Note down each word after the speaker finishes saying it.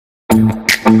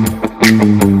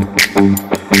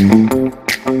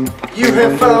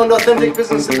Authentic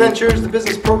Business Adventures, the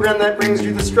business program that brings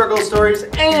you the struggle stories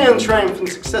and triumphant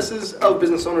successes of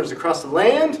business owners across the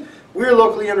land. We're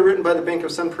locally underwritten by the Bank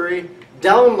of Sun Prairie.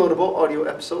 Downloadable audio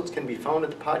episodes can be found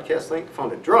at the podcast link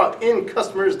found at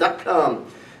drawincustomers.com.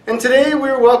 And today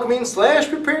we're welcoming /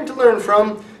 preparing to learn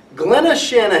from Glenna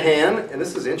Shannahan, and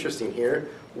this is interesting here,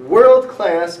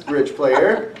 world-class bridge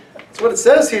player. That's what it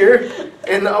says here,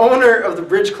 and the owner of the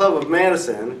Bridge Club of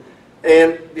Madison.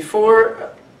 And before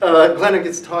Glenna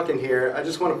gets talking here, I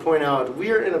just want to point out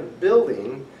we are in a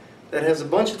building that has a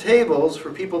bunch of tables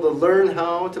for people to learn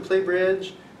how to play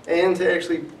bridge and to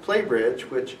actually play bridge,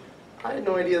 which I had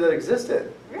no idea that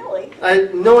existed. Really? I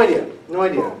had no idea, no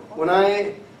idea. When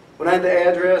I had the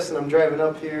address and I'm driving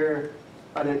up here,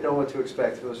 I didn't know what to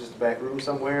expect. It was just a back room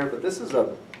somewhere, but this is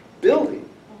a building,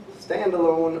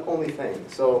 standalone only thing.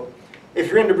 So if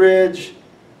you're into bridge,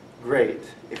 great.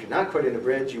 If you're not quite into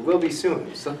bridge, you will be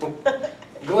soon. So,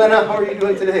 Glenna, how are you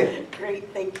doing today? Great,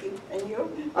 thank you. And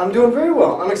you? I'm doing very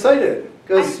well. I'm excited.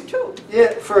 I am too.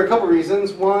 Yeah, for a couple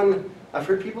reasons. One, I've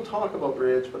heard people talk about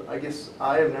bridge, but I guess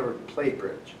I have never played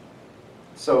bridge.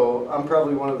 So I'm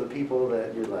probably one of the people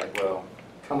that you're like, well,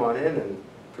 come on in and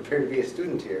prepare to be a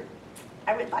student here.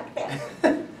 I would like that.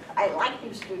 I like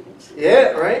new students.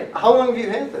 Yeah, right? How long have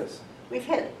you had this? We've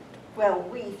had, well,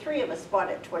 three of us bought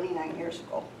it 29 years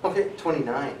ago. Okay,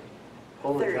 29.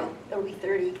 Holy 30. cow. It'll be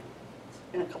 30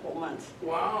 in a couple of months.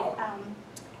 Wow.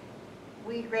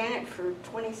 We ran it for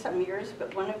 20-some years,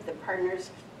 but one of the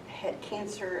partners had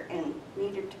cancer and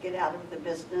needed to get out of the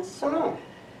business. Oh, no.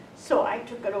 So I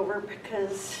took it over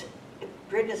because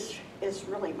bridge is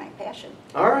really my passion.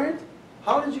 All right.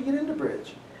 How did you get into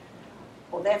bridge?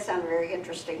 Well, that's not a very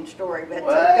interesting story, but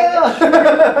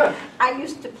Well. I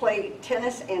used to play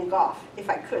tennis and golf, if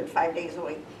I could, 5 days a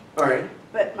week. All right.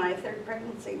 But my third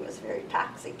pregnancy was very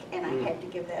toxic, and I had to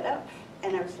give that up.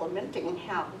 And I was lamenting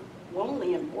how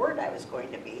lonely and bored I was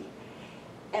going to be.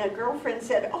 And a girlfriend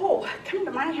said, "Oh, come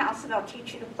to my house and I'll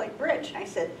teach you to play bridge." And I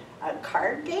said, "A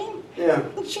card game?" Yeah.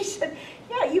 And she said,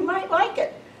 "Yeah, you might like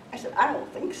it." I said, "I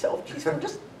don't think so." She said,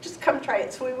 "Well, just come try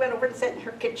it." So we went over and sat in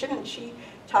her kitchen, and she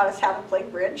taught us how to play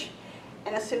bridge.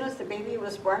 And as soon as the baby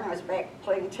was born, I was back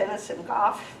playing tennis and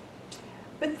golf.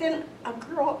 But then a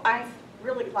girl I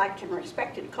really liked and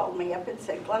respected called me up and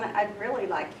said, "Glenna, I'd really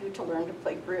like you to learn to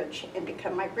play bridge and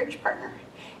become my bridge partner."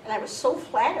 And I was so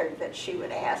flattered that she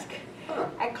would ask.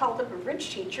 I called up a bridge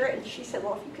teacher, and she said,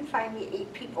 "Well, if you can find me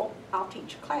 8 people, I'll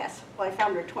teach a class." Well, I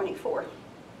found her 24.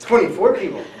 24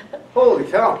 people? Holy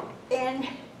cow. And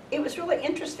it was really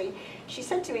interesting. She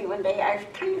said to me one day, "I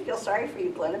kind of feel sorry for you,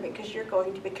 Glenna, because you're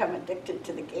going to become addicted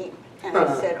to the game." And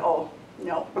I said, "Oh,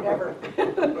 no, never."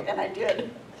 And I did.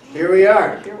 Here we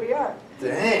are. Here we are.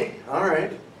 Dang. All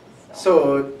right.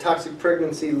 So toxic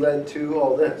pregnancy led to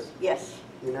all this. Yes.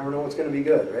 You never know what's going to be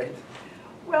good, right?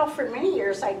 Well, for many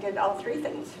years, I did all 3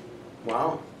 things.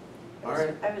 Wow. All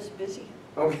right. I was busy.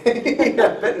 Okay.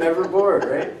 But never bored,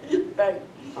 right? Right.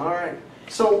 All right.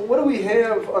 So what do we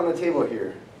have on the table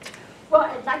here? Well,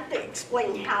 I'd like to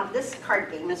explain how this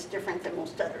card game is different than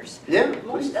most others. Yeah.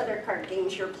 Most other card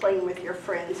games, you're playing with your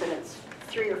friends, and it's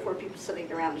 3 or 4 people sitting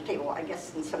around the table. I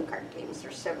guess in some card games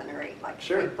there's 7 or 8. Like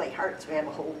Sure. we play hearts, we have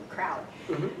a whole crowd.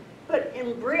 But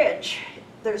in bridge,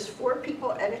 there's 4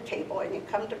 people at a table, and you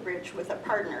come to bridge with a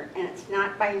partner, and it's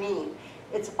not by name.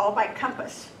 It's all by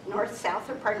compass. North, south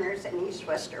are partners, and east,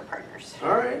 west are partners.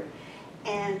 All right.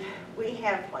 And we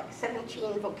have like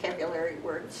 17 vocabulary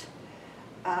words.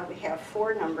 We have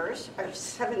 4 numbers, or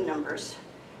 7 numbers,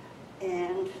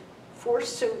 and 4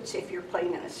 suits if you're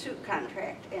playing in a suit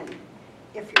contract, and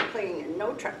if you're playing in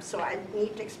no trump. So I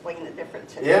need to explain the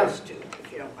difference in those 2,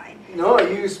 if you don't mind. No,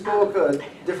 you spoke a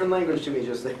different language to me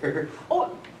just there.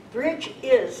 Oh, bridge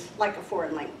is like a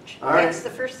foreign language. All right. That's the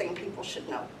first thing people should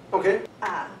know. Okay.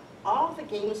 All the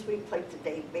games we play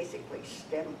today basically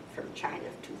stem from China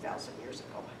 2,000 years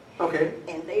ago. Okay.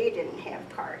 And they didn't have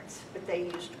cards, but they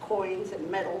used coins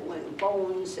and metal and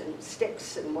bones and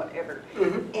sticks and whatever.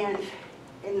 And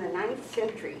in the 9th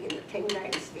century, in the Tang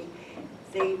Dynasty,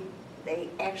 they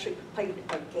actually played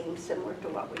a game similar to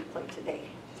what we play today.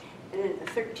 And in the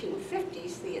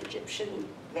 1350s, the Egyptian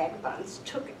vagabonds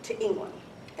took it to England.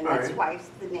 And that's why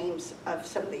the names of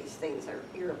some of these things are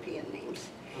European names.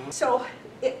 So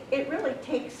it really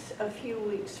takes a few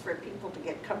weeks for people to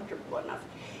get comfortable enough.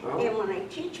 And when I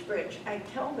teach bridge, I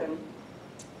tell them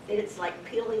that it's like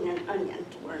peeling an onion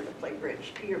to learn to play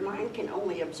bridge. Your mind can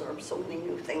only absorb so many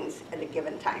new things at a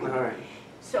given time. All right.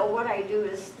 So what I do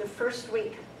is the first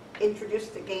week, introduce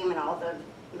the game and all the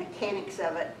mechanics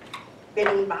of it,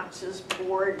 bidding boxes,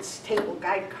 boards, table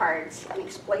guide cards, and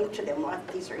explain to them what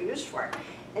these are used for.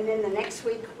 And then the next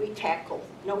week we tackle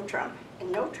no trump.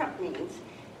 And no trump means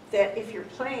that if you're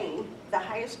playing, the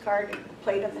highest card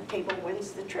played on the table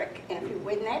wins the trick. And if you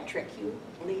win that trick, you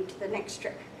lead to the next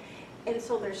trick. And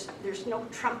so there's no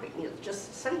trumping. It's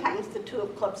just sometimes the two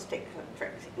of clubs take the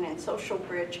tricks. And in social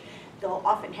bridge, they'll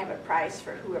often have a prize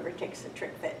for whoever takes the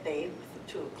trick that day with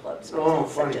the two of clubs. Oh,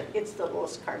 funny. It's the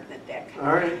lowest card in the deck.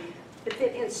 All right. But then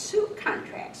in suit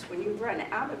contracts, when you run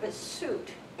out of a suit,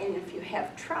 and if you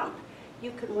have trump,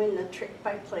 you can win the trick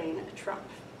by playing a trump.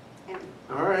 And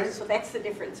all right. so that's the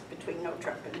difference between no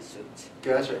trump and suits.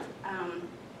 Gotcha.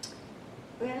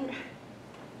 When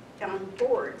on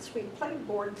boards, we play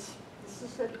boards. This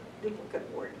is a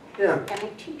duplicate board. Yeah. And I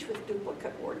teach with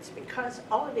duplicate boards because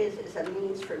all it is a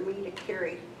means for me to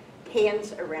carry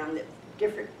hands around that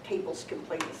different tables can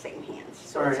play the same hands.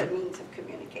 So it's a means of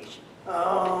communication.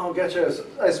 Oh, gotcha. So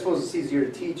I suppose it's easier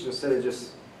to teach instead of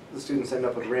just the students end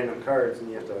up with random cards and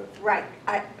you have to... Right.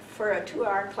 For a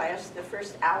 2-hour class, the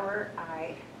first hour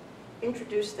I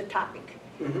introduce the topic.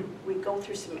 Mm-hmm. We go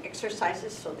through some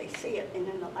exercises so they see it, and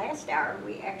in the last hour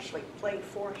we actually play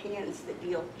 4 hands that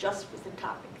deal just with the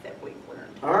topic that we've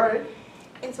learned. All right.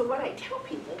 And so what I tell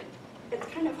people, it's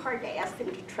kind of hard to ask them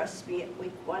to trust me at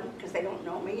week 1 because they don't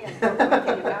know me and don't know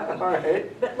anything about me. All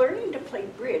right. But learning to play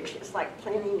bridge is like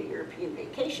planning a European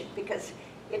vacation because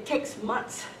it takes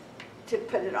months to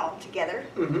put it all together.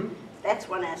 Mm-hmm. That's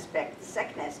one aspect. The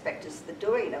second aspect is the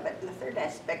doing of it, and the third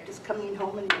aspect is coming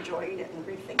home and enjoying it and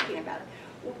rethinking about it.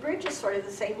 Well, bridge is sort of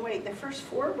the same way. The first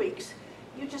 4 weeks,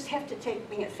 you just have to take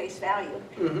me at face value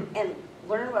and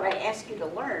learn what I ask you to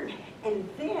learn, and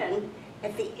then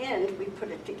at the end, we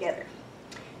put it together.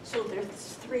 So there's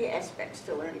 3 aspects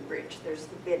to learning bridge. There's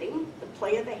the bidding, the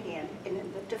play of the hand, and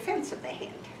then the defense of the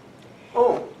hand.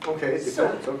 Oh, okay.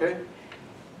 Defense, okay.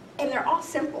 And they're all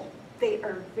simple. They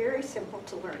are very simple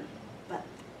to learn. But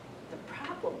the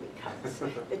problem becomes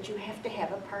that you have to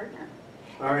have a partner.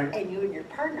 All right. And you and your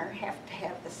partner have to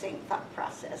have the same thought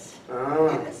process Oh.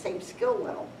 and the same skill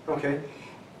level. Okay.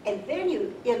 And then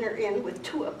you enter in with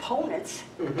 2 opponents,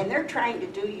 and they're trying to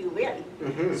do you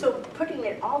in. So putting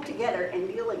it all together and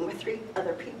dealing with 3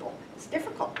 other people is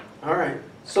difficult. All right.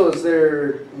 So is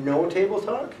there no table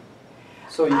talk?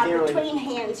 So you can't really... Between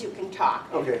hands you can talk.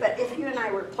 Okay. But if you and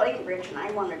I were playing bridge and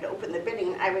I wanted to open the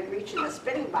bidding, I would reach in the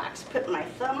spinning box, put my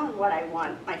thumb on what I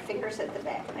want, my fingers at the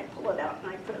back, and I pull it out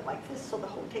and I put it like this so the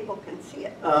whole table can see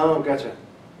it. Oh, gotcha.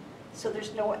 So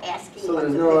there's no asking So what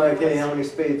there's the no like, bidder hey, was. how many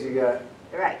spades you got?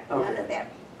 Right, Okay. none of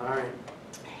that. All right.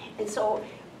 And so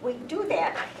we do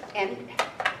that, and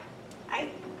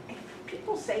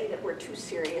people say that we're too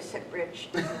serious at bridge.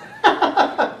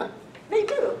 They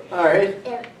do. All right.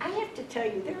 And I have to tell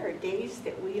you, there are days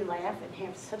that we laugh and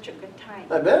have such a good time.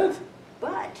 I bet.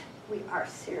 But we are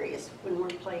serious when we're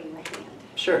playing the hand.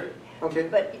 Sure. Okay.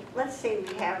 But let's say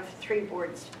we have 3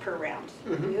 boards per round.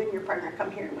 You and your partner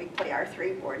come here and we play our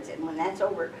 3 boards, and when that's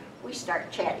over, we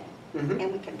start chatting.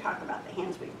 And we can talk about the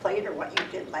hands we've played or what you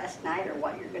did last night or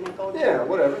what you're going to go do. Yeah,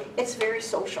 whatever. It's very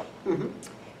social.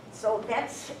 So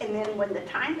that's, and then when the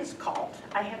time is called,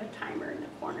 I have a timer in the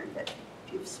corner that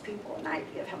gives people an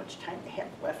idea of how much time they have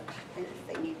left and if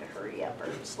they need to hurry up or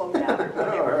slow down or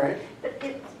whatever. All right. But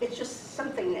it's just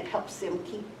something that helps them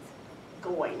keep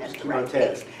going at the keep on right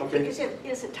task. pace. Okay. Because it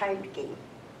is a timed game.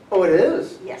 Oh, it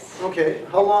is? Yes. Okay.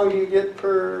 How long do you get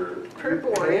per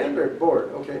board. hand or board?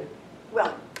 Okay.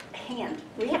 Well, hand.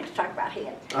 We have to talk about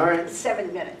hand. All right.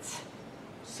 7 minutes.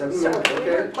 7 So minutes. if we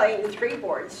were Okay. playing 3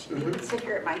 boards, you can sit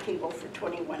here at my table for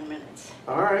 21 minutes.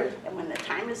 All right. And when the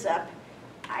time is up,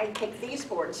 I take these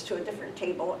boards to a different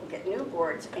table and get new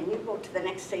boards, and you go to the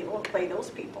next table and play those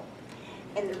people.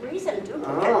 And the reason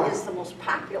duplicate is the most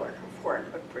popular form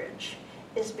of bridge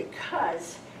is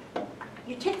because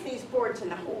you take these boards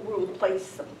and the whole room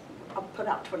plays them. I'll put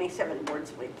out 27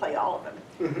 boards and we play all of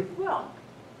them. Well,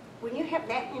 when you have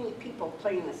that many people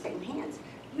playing the same hands,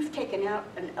 you've taken out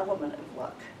an element of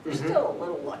luck. There's still a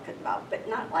little luck involved, but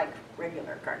not like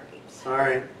regular card games. All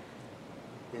right.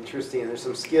 Interesting. There's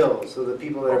some skills, so the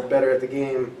people that are better at the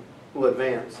game will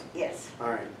advance. Yes. All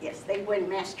right. Yes, they win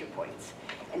master points.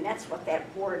 And that's what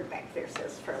that board back there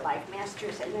says for Life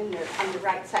Masters. And then on the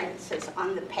right side it says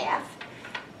on the path.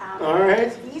 All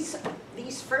right.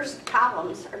 These first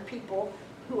columns are people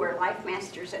who are Life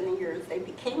Masters, and then they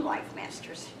became Life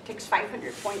Masters. It takes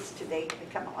 500 points today to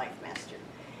become a Life Master.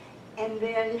 And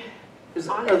then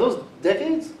Are those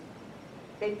decades?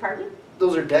 Beg pardon?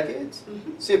 Those are decades?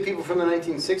 So you have people from the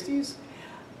 1960s?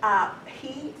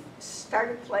 He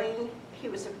started playing, he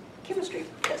was chemistry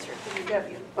professor at the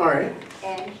UW. All right.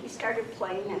 And he started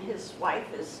playing, and his wife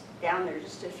is down there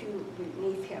just a few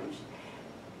beneath him.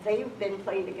 They've been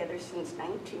playing together since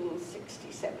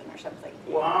 1967 or something.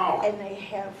 Wow. And they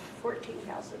have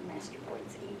 14,000 master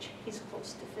points each. He's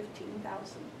close to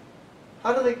 15,000.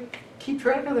 How do they keep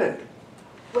track of that?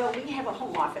 Well, we have a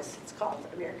home office. It's called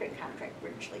American Contract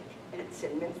Bridge League, and it's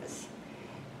in Memphis.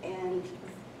 And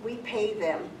we pay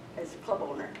them, as a club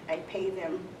owner, I pay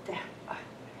them to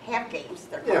have games.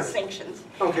 They're called sanctions.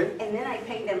 Okay. And then I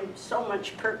pay them so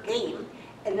much per game,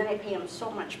 and then I pay them so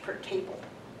much per table.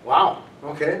 Wow.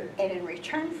 Okay. And in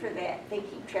return for that, they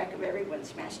keep track of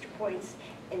everyone's master points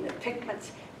and the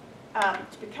pigments.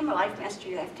 To become a life master,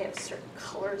 you have to have certain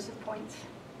colors of points.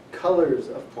 Colors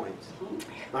of points.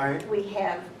 Mm-hmm. All right. We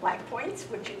have black points,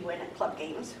 which you win at club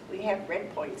games. We have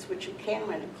red points, which you can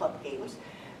win at club games.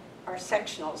 Our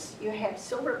sectionals, you have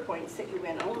silver points that you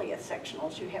win only at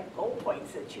sectionals. You have gold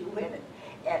points that you win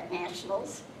at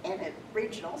nationals and at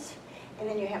regionals. And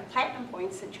then you have platinum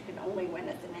points that you can only win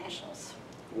at the nationals.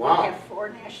 Wow. We have 4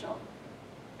 national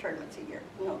tournaments a year.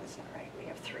 No, that's not right. We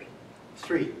have 3.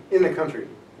 3 in the country.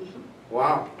 Mm-hmm.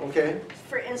 Wow. Okay.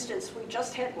 For instance, we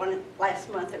just had one last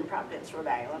month in Providence, Rhode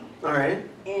Island. All right.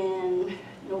 In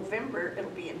November, it'll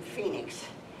be in Phoenix.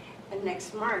 And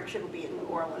next March, it'll be in New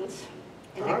Orleans.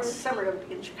 And All next right. summer, it'll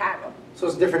be in Chicago. So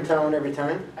it's a different town every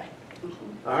time?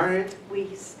 Mm-hmm. All right. We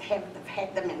have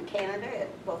had them in Canada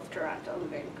at both Toronto and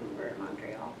Vancouver and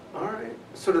Montreal. All right.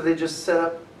 So do they just set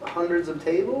up hundreds of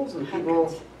tables and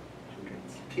Hundreds.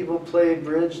 people play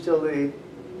bridge till they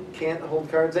can't hold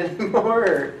cards anymore?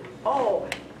 Or? Oh,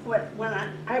 when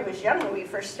I was young, when we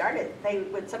first started, they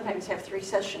would sometimes have 3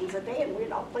 sessions a day, and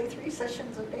we'd all play 3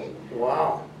 sessions a day.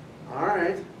 Wow. All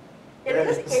right. It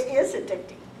is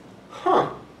addicting.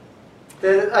 Huh.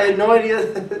 I had no idea.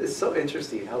 It's so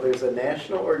interesting how there's a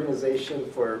national organization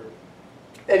for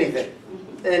anything.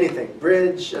 Mm-hmm. Anything.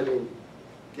 Bridge, I mean,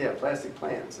 yeah, plastic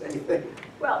plants, anything.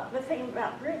 Well, the thing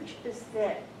about bridge is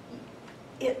that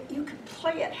you can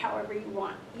play it however you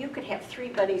want. You could have 3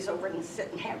 buddies over and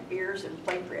sit and have beers and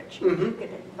play bridge. Mm-hmm. You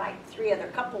could invite 3 other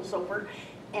couples over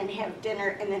and have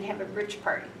dinner and then have a bridge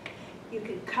party. You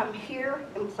could come here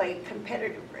and play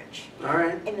competitive bridge. All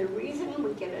right. And the reason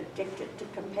we get addicted to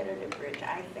competitive bridge,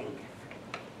 I think,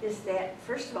 is that,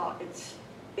 first of all,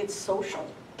 it's social,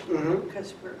 Mm-hmm.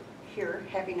 because we're here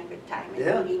having a good time and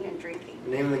Yeah. eating and drinking.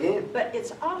 Name of the game. But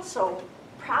it's also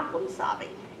problem solving.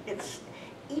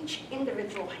 Each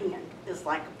individual hand is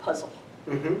like a puzzle.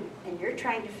 Mm-hmm. And you're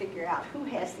trying to figure out who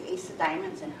has the ace of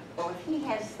diamonds, and well, if he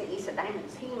has the ace of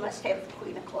diamonds, he must have the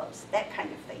queen of clubs, that kind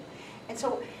of thing. And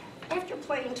so after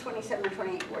playing 27 or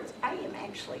 28 boards, I am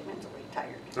actually mentally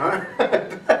tired. All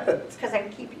right. It's because I'm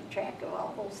keeping track of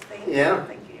all those things Yeah. and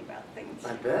thinking about things.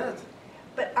 I bet.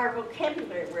 But our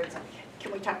vocabulary words,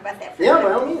 can we talk about that for a Yeah, minute?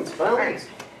 by all means. By all All right. means.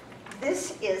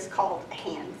 This is called a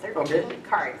hand. 13 Okay.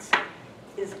 cards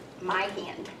is my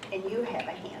hand, and you have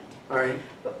a hand. All right.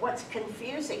 But what's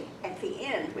confusing, at the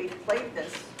end, we've played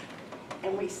this,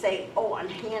 and we say, oh, on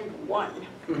hand 1,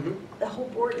 Mm-hmm. the whole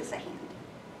board is a hand.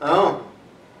 Oh.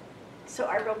 So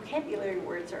our vocabulary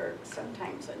words are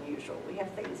sometimes unusual. We have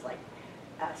things like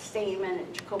Stamen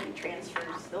and Jacobi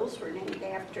transfers. Those were named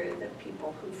after the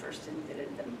people who first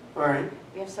invented them. All right.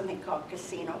 We have something called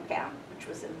casino count, which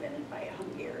was invented by a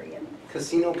Hungarian.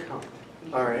 Casino count.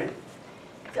 All right.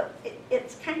 So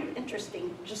it's kind of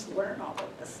interesting to just learn all of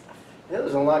this stuff. Yeah,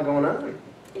 there's a lot going on.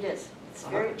 It is. It's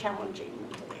very challenging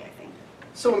mentally, I think.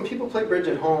 So when people play bridge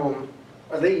at home,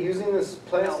 are they using this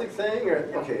plastic No. thing, or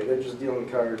No. okay, they're just dealing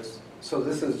cards? So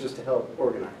this is just to help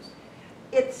organize.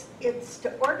 It's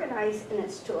to organize, and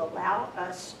it's to allow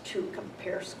us to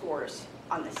compare scores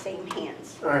on the same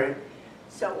hands. All right.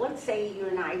 So let's say you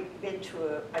and I bid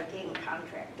to a game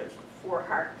contract of 4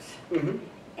 hearts, Mm-hmm.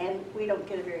 and we don't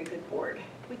get a very good board.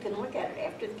 We can look at it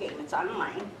after the game. It's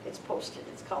online. It's posted.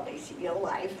 It's called ACBL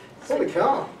Live. So Holy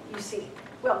cow. you see,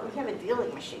 well, we have a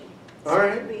dealing machine. All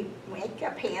right. We make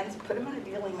up hands, put them on a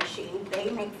dealing machine. They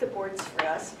make the boards for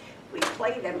us. We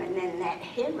play them, and then that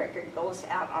hand record goes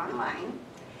out online.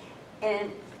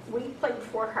 And we played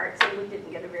 4 hearts, and we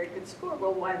didn't get a very good score.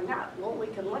 Well, why not? Well, we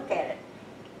can look at it.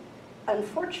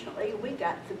 Unfortunately, we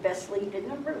got the best lead in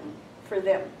the room for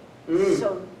them. Mm.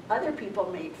 So other people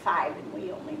made 5, and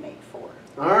we only made 4.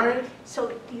 All right.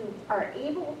 So you are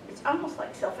able, it's almost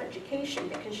like self-education,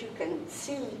 because you can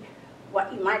see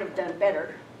what you might have done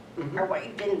better, Mhm. or what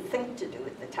you didn't think to do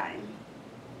at the time.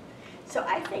 So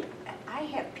I think I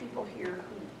have people here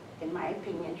who, in my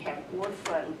opinion, have more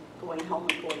fun going home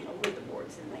and going over the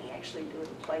boards than they actually do in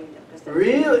playing them. Because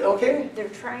Really? Okay. they're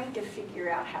trying to figure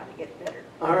out how to get better.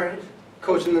 All right.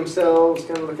 coaching themselves,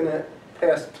 kind of looking at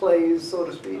past plays, so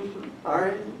to speak. Mm-hmm. All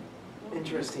right,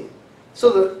 interesting.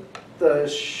 So the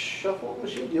shuffle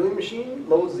machine, dealing machine,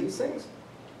 loads these things?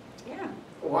 Yeah.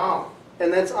 Wow,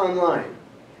 and that's online?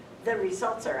 The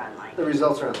results are online. The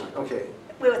results are online, okay.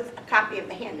 With a copy of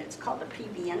the hand, it's called a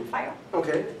PBN file.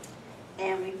 Okay.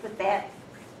 And we put that,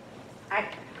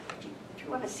 do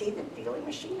you want to see the dealing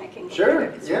machine? I can go Sure, get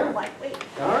it. It's yeah. real lightweight.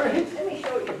 All right. Let me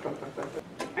show you.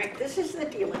 All right, this is the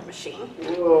dealing machine.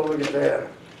 Whoa, look at that.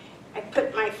 I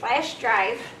put my flash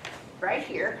drive right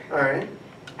here. All right.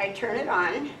 I turn it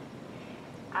on.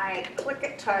 I click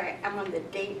it till I'm on the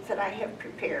date that I have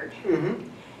prepared. Mm-hmm.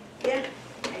 Then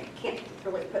I can't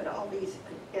really put all these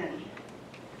in.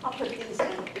 I'll put these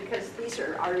in because these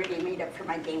are already made up for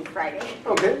my game Friday.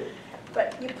 Okay.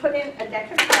 But you put in a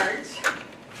deck of cards.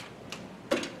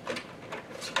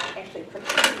 Actually, put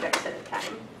 2 decks at a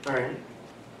time. All right.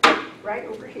 Right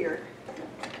over here.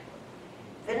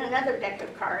 Then another deck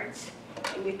of cards,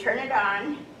 and you turn it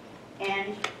on,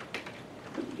 and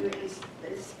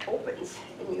this opens,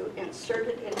 and you insert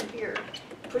it in here.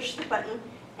 Push the button,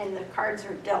 and the cards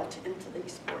are dealt into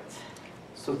these boards.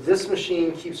 So this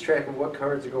machine keeps track of what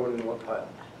cards are going in what pile.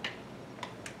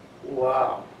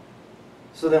 Wow.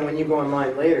 So then when you go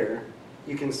online later,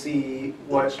 you can see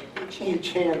what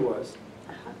each hand was.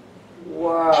 Uh-huh.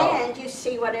 Wow. And you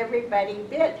see what everybody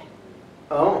bid.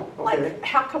 Oh, okay. Like,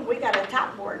 how come we got a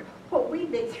top board? Well, we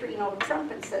bid 3-note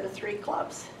trump instead of 3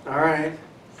 clubs. All right.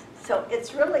 So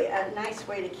it's really a nice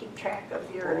way to keep track of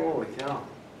Holy cow.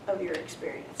 your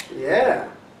experience. Yeah.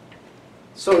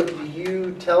 So do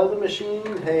you tell the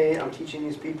machine, hey, I'm teaching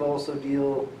these people also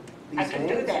deal these I can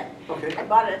hands? do that. Okay. I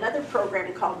bought another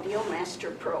program called Deal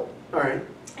Master Pro. All right.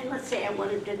 And let's say I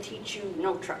wanted to teach you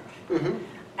no trump. Mm-hmm.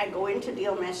 I go into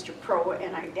Deal Master Pro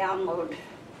and I download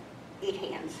 8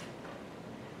 hands.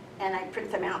 And I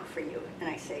print them out for you. And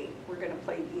I say, we're going to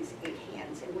play these 8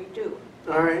 hands. And we do.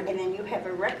 All right. And then you have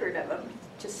a record of them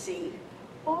to see,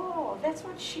 oh, that's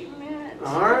what she meant.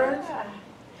 All right. Yeah.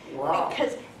 Wow.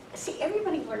 Because, see,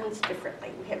 everybody learns differently.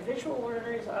 We have visual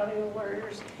learners, audio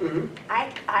learners. Mm-hmm.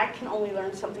 I can only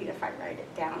learn something if I write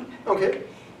it down. Okay.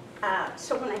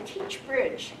 So when I teach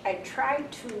bridge, I try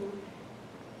to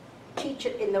teach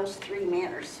it in those 3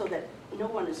 manners so that no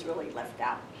one is really left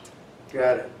out.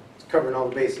 Got it. It's covering all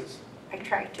the bases. I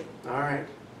try to. All right.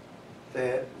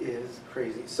 That is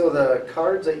crazy. So the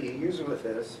cards that you use with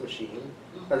this machine,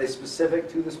 are they specific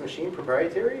to this machine,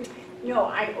 proprietary? No,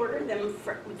 I order them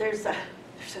from, there's a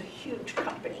huge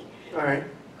company All right.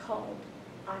 called,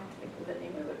 I have to think of the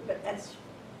name of it, but that's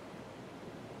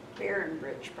Bear &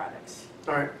 Bridge Products.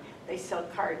 All right. They sell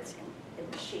cards and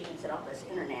machines and all this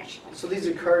internationally. So these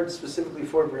are cards specifically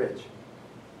for bridge?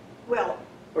 Well,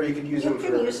 Or you could use you them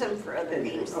can for... use them for other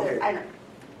anything. games. Okay.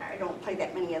 I don't play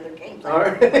that many other games. All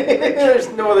right. There's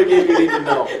no other game you need to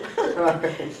know. All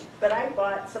right. But I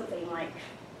bought something like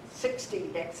 60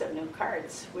 decks of new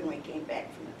cards when we came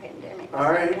back from the pandemic.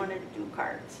 All right. I wanted to do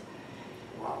cards.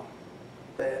 Wow.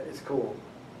 That is cool.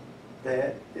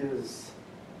 That is...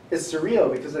 It's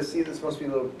surreal because I see this must be a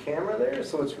little camera there,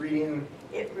 so it's reading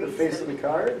It the reads face them. of the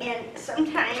card. And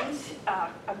sometimes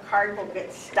a card will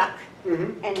get stuck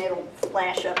Mm-hmm. and it'll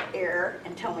flash up error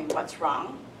and tell me what's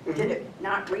wrong. Mhm. Did it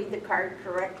not read the card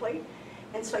correctly?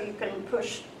 And so you can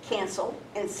push cancel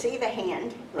and see the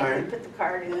hand and then Right. put the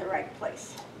card in the right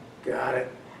place. Got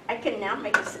it. I can now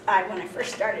make when I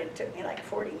first started, it took me like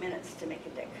 40 minutes to make a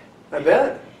deck I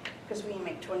bet. because we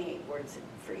make 28 words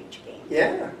for each game.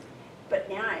 Yeah. But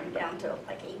now I'm down to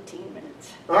like 18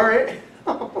 minutes. All right.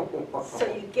 So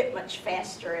you get much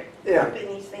faster at Yeah. putting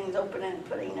these things open and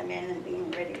putting them in and being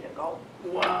ready to go.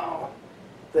 Wow.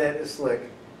 That is slick.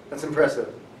 That's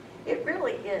impressive. It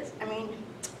really is. I mean,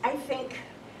 I think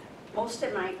most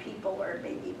of my people are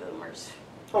baby boomers.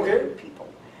 Okay. Older people.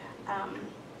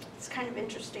 It's kind of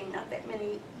interesting, not that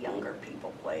many younger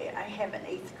people play. I have an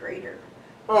 8th grader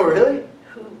Oh, really?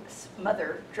 whose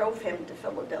mother drove him to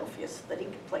Philadelphia so that he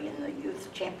could play in the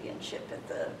youth championship at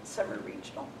the summer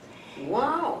regional.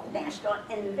 Wow. National,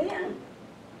 and then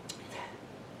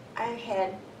I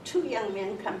had 2 young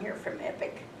men come here from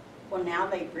Epic. Well, now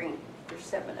there's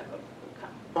 7 of them who come.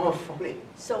 Oh, funny.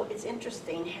 So it's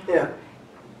interesting how Yeah.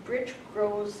 bridge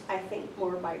grows, I think,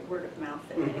 more by word of mouth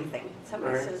than Mhm. anything.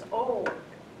 Somebody Right. says, oh,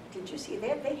 did you see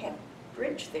that? They have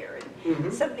bridge there. And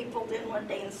Mhm. somebody pulled in one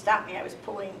day and stopped me. I was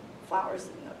pulling flowers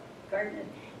in the garden. And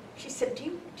she said, do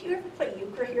you ever play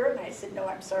euchre here? And I said, no,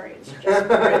 I'm sorry, it's just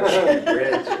bridge.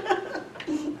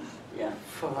 Bridge. Yeah.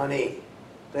 Funny.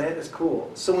 That is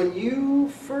cool. So when you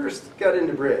first got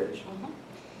into bridge, Mhm.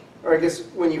 Or I guess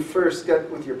when you first got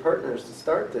with your partners to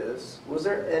start this, was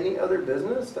there any other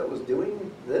business that was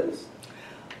doing this?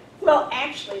 Well,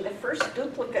 actually, the first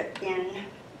duplicate in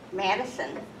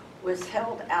Madison was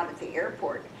held out at the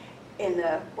airport. In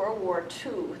the World War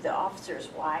II, the officers'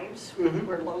 wives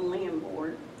were lonely and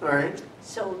bored. All right.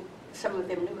 So some of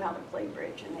them knew how to play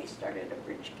bridge, and they started a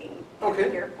bridge game at Okay.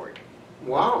 the airport.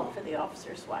 Wow. For the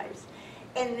officers' wives.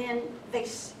 And then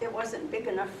it wasn't big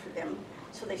enough for them,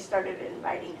 so they started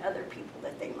inviting other people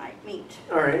that they might meet.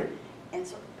 All right. And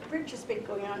so the bridge has been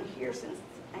going on here since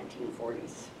the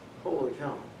 1940s. Holy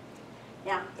cow.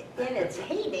 Now, in its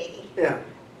heyday, Yeah.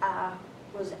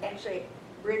 was actually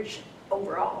bridge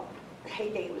overall. The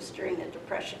heyday was during the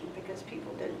Depression because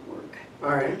people didn't work, All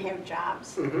right. didn't have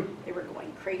jobs. They were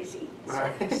going crazy. All So,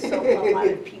 right. so a lot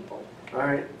of people All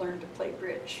right. learned to play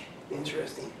bridge.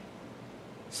 Interesting.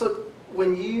 So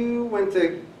when you went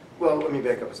to, well, let me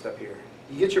back up a step here.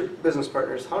 You get your business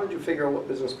partners. How did you figure out what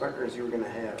business partners you were going to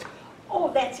have?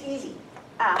 Oh, that's easy.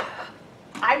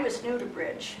 I was new to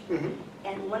bridge,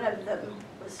 and one of them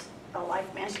was a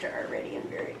life master already and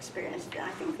very experienced. And I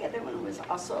think the other one was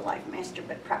also a life master,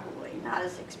 but probably not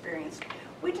as experienced.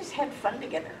 We just had fun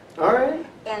together. All right.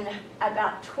 And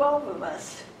about 12 of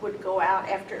us would go out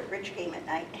after a bridge game at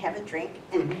night, have a drink,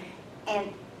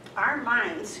 and our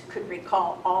minds could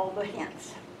recall all the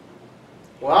hints.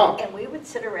 Wow. And we would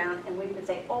sit around and we would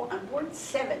say, oh, on board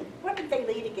 7, what did they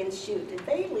lead against you? Did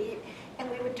they lead?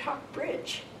 And we would talk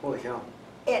bridge. Holy cow.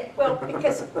 Well,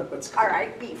 because, That's cool. all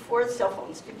right, before cell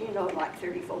phones, did you know like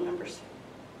 30 phone numbers?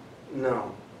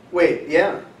 No. Wait,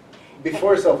 yeah.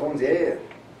 Before cell phones, yeah.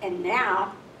 And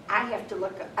now I have to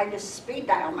look, I just speed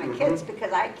dial my kids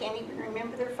because I can't even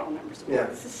remember their phone numbers. Well, Yeah.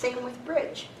 it's the same with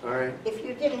bridge. All right. If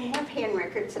you didn't have hand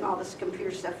records and all this computer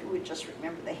stuff, you would just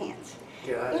remember the hands.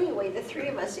 Got it. Anyway, the three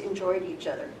of us enjoyed each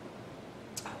other.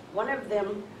 One of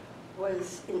them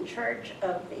was in charge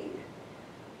of the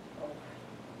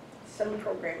some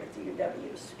program at the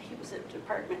UWs. He was a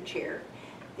department chair.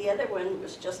 The other one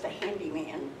was just a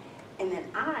handyman. And then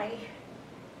I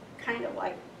kind of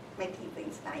like making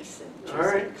things nice and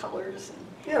choosing colors.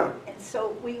 And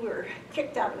so we were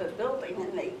kicked out of a building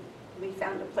and we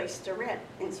found a place to rent.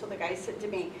 And so the guy said to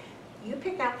me, you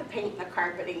pick out the paint and the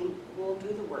carpeting, we'll do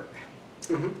the work.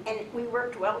 And we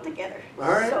worked well together. All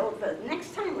right. So the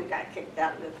next time we got kicked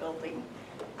out of the building,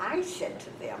 I said to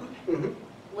them,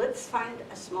 let's find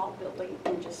a small building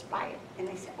and just buy it. And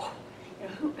they said, oh, you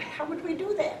know, how would we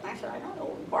do that? And I said, I don't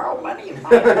know, borrow money and buy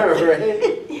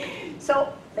it. Right.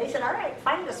 So they said, all right,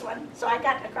 find us one. So I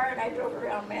got in a car and I drove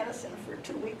around Madison for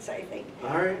 2 weeks, I think.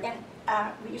 All right.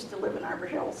 And we used to live in Arbor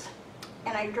Hills.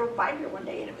 And I drove by here one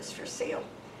day and it was for sale.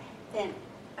 And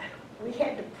we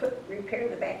had to repair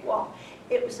the back wall.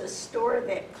 It was a store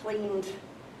that cleaned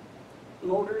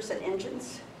motors and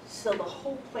engines. So the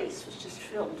whole place was just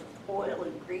filled with oil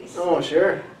and grease. Oh,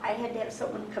 sure. I had to have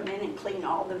someone come in and clean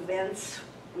all the vents.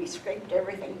 We scraped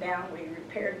everything down. We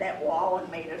repaired that wall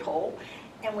and made it whole.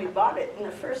 And we bought it. In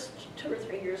the first 2 or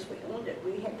 3 years we owned it,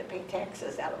 we had to pay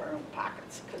taxes out of our own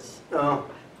pockets because. Oh,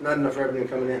 not enough revenue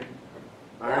coming in.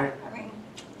 All right. I mean,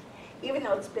 even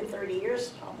though it's been 30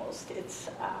 years almost, it's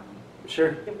Sure.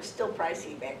 it was still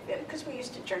pricey back then because we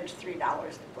used to charge $3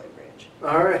 to play bridge.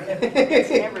 All right. It's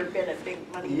never been a big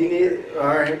money You maker. need. All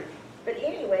right. But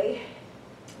anyway,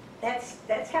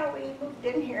 that's how we moved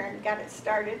in here and got it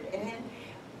started. And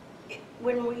then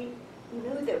when we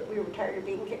knew that we were tired of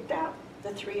being kicked out, the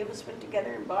three of us went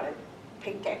together and bought it,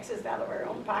 paid taxes out of our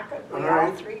own pocket. We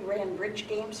all three ran bridge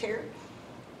games here.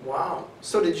 Wow.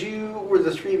 So were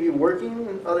the three of you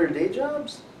working other day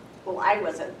jobs? Well, I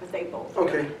wasn't, but they both were.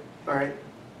 Okay. All right.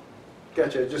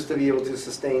 Gotcha. Just to be able to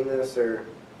sustain this or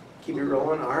keep it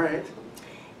rolling? All right.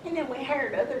 And then we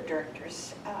hired other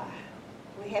directors.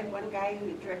 We had one guy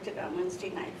who directed on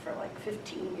Wednesday night for like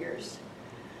 15 years.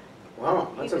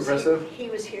 Wow, that's impressive. He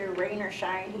was here rain or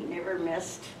shine, he never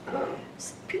missed. Oh.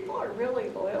 People are really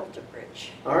loyal to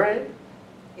bridge. All right.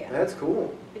 Yeah, That's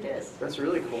cool. it is. That's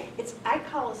really cool. I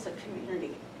call us a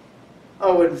community.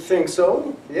 I would think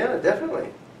so. Yeah, definitely.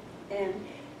 And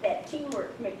that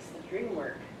teamwork makes the dream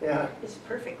work. Yeah. It's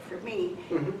perfect for me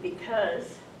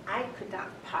because I could not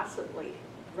possibly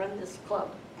run this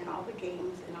club and all the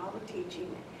games and all the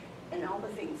teaching and all the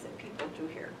things that people do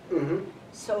here.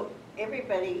 So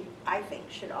everybody, I think,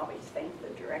 should always thank the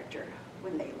director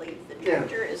when they leave. The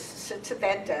director sits at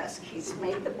that desk, he's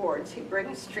made the boards, he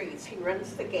brings treats, he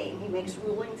runs the game, he makes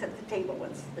rulings at the table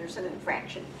when there's an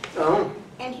infraction. Oh.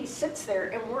 And he sits there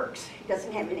and works. He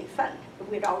doesn't have any fun.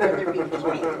 We'd all rather be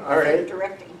playing All right. than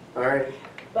directing. All right.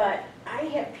 But I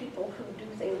have people who do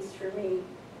things for me.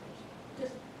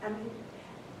 I mean,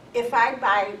 if I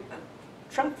buy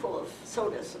a trunk full of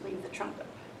sodas and leave the trunk up,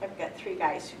 I've got 3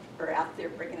 guys who are out there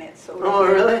bringing that soda Oh,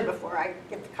 really? before I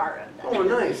get the car undone. Oh,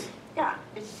 nice. Yeah,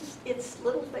 it's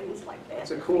little things like that.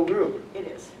 It's a cool group. It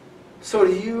is. So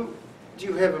do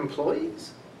you have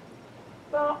employees?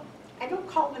 Well, I don't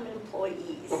call them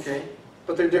employees. Okay.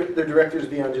 But they're directors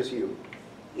beyond just you?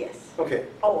 Yes. Okay.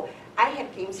 Oh, I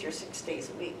have games here 6 days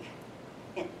a week,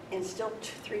 and still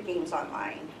 3 games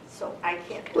online, so I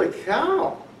can't. Holy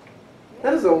cow!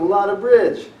 That is a lot of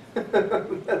bridge.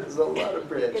 That is a lot of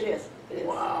bridge. It is. It is.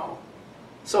 Wow.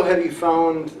 So have you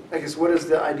found, I guess, what is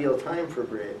the ideal time for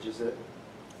bridge? Is it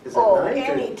night?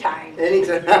 Anytime.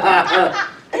 Anytime.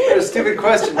 That's a stupid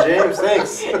question, James.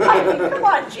 Thanks. I mean, come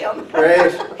on, Jim.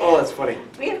 Right? Oh, that's funny.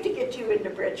 We have to get you into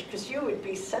bridge because you would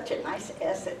be such a nice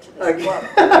asset to this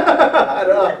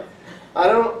club.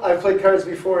 I've played cards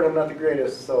before and I'm not the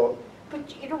greatest, so.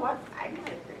 But you know what? I'm not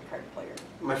a great card player.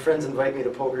 My friends invite me to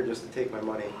poker just to take my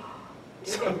money.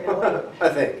 Do they really? I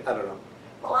think. I don't know.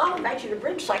 Well, I'll invite you to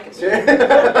bridge so I can see Yeah. you.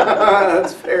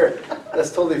 That's fair.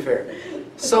 That's totally fair.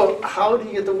 So how do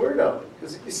you get the word out?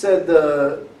 Because you said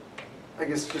I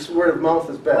guess just word of mouth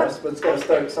is best, but it's got to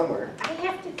start somewhere. I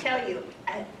have to tell you,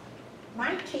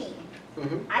 my team,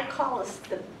 I call us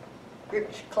the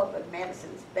Bridge Club of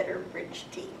Madison's Better Bridge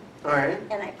Team. All right.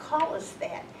 And I call us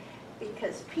that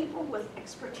because people with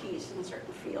expertise in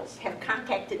certain fields have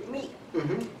contacted me.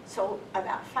 So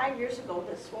about 5 years ago,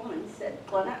 this woman said,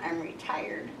 Glenna, I'm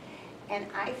retired, and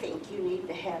I think you need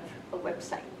to have a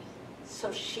website.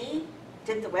 So she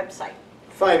did the website.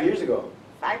 5 years ago.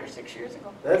 5 or 6 years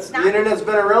ago. The internet's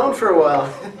been around for a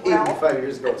while. Well, Even 5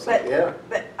 years ago. So, but, yeah.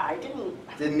 But I didn't.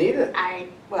 Didn't need it. I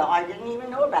didn't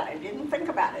even know about it. I didn't think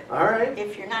about it. All right.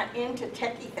 If you're not into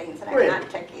techie things, and I'm Right. not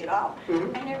techie at all,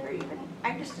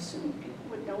 I just assumed people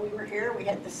would know we were here. We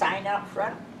had the sign out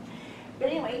front. But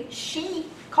anyway, she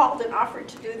called and offered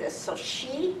to do this. So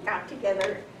she got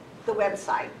together the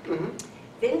website.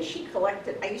 Then she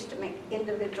collected, I used to make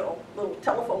individual little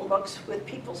telephone books with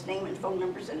people's name and phone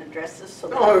numbers and addresses. So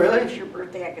that if it's your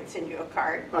birthday, I could send you a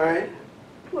card. All right.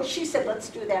 Well, she said, let's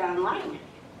do that online.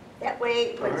 That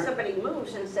way, when somebody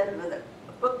moves, instead of the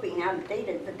book being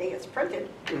outdated the day it's printed,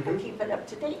 we'll keep it up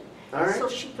to date. All right. So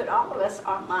she put all of us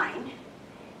online.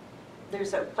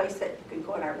 There's a place that you can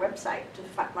go on our website to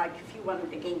find, like if you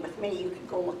wanted to game with me, you could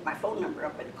go look my phone number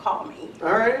up and call me.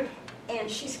 All right. And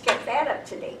she's kept that up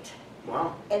to date.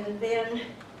 Wow. And then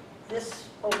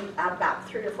about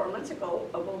 3 or 4 months ago,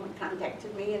 a woman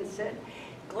contacted me and said,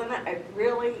 Glenna, I'd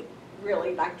really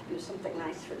like to do something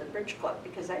nice for the Bridge Club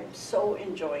because I'm so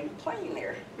enjoying playing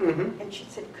there. And she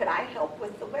said, could I help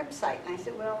with the website? And I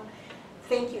said, well,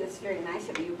 thank you, that's very nice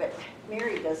of you, but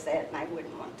Mary does that and I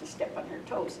wouldn't want to step on her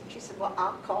toes. And she said, well,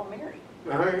 I'll call Mary.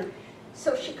 All right.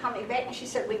 So she called me back and she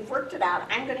said, we've worked it out.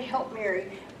 I'm going to help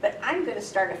Mary, but I'm going to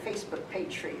start a Facebook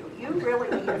page for you. You really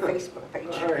need a Facebook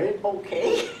page. All right.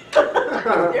 Okay.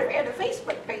 I've never had a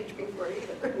Facebook page before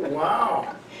either.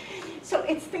 Wow. So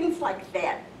it's things like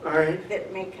that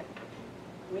that make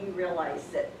me realize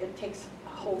that it takes a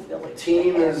whole village.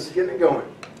 Team is getting it going.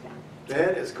 Yeah.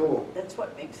 That is cool. That's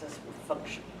what makes us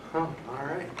function. Oh, all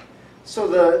right.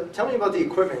 So tell me about the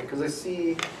equipment because I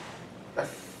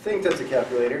think that's a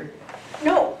calculator.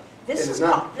 No, this It is is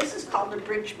not. called a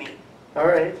bridge mate. All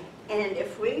right. And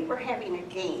if we were having a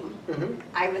game,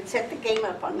 I would set the game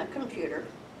up on the computer.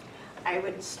 I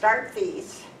would start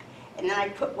these, and then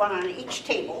I'd put one on each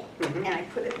table, and I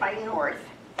put it by North.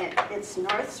 And it's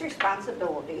North's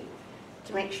responsibility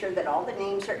to make sure that all the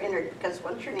names are entered, because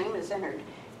once your name is entered,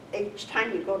 each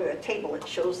time you go to a table, it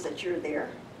shows that you're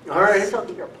there. All right. So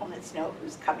that your opponents know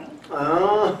who's coming.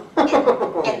 Oh.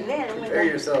 And then prepare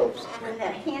yourselves. When the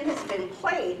hand has been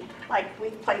played, like we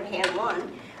played hand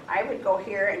 1, I would go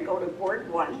here and go to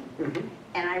board 1,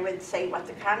 and I would say what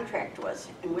the contract was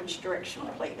and which direction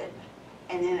we played it,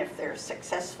 and then if they're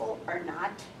successful or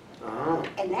not,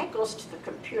 and that goes to the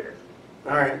computer.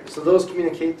 All right, so those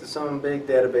communicate to some big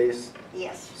database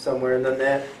somewhere, and then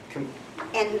that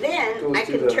and then I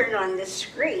can turn on this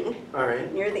screen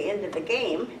near the end of the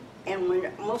game, and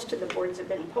when most of the boards have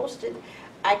been posted,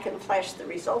 I can flash the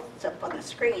results up on the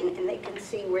screen, and they can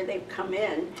see where they've come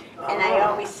in. And I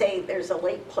always say there's a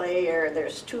late play, or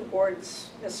there's 2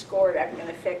 boards misscored I'm going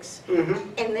to fix.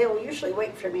 And they'll usually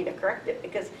wait for me to correct it,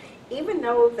 because even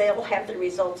though they'll have the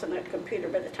results on the computer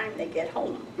by the time they get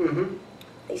home,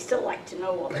 they still like to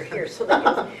know while they're here,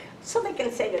 so they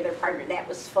can say to their partner, that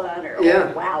was fun, or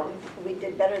oh, wow, we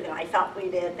did better than I thought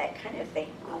we did, that kind of thing.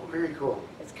 Oh, very cool.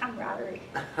 It's camaraderie.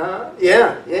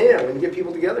 Yeah, when you get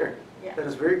people together. That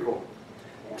is very cool.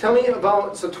 Tell me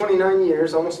about, so 29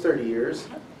 years, almost 30 years.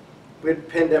 We had a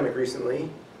pandemic recently.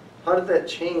 How did that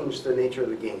change the nature of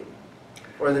the game?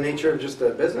 Or the nature of just the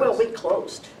business? Well, we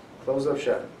closed. Closed up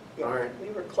shop. Yeah, All right. we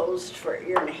were closed for a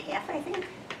year and a half, I think.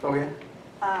 Okay.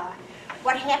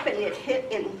 What happened, it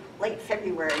hit in late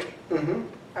February Mm-hmm.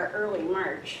 or early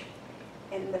March.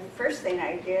 And the first thing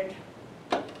I did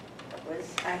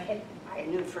was I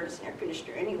knew for an air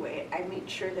conditioner anyway, I made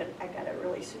sure that I got a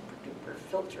really super duper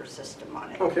filter system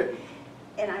on it. Okay.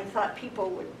 And I thought people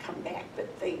would come back,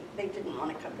 but they didn't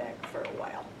want to come back for a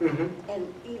while. Mm-hmm.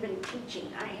 And even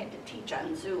teaching, I had to teach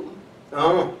on Zoom.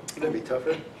 Oh, that'd be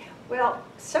tougher. Well,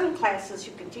 some classes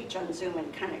you can teach on Zoom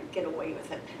and kind of get away with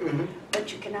it, Mm-hmm.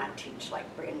 but you cannot teach like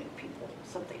brand new people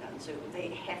something on Zoom. They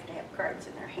have to have cards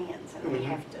in their hands and they Mhm.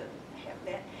 have to have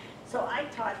that. So I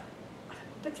taught,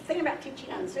 but the thing about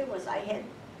teaching on Zoom was I had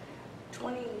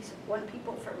 21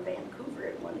 people from Vancouver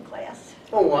in one class,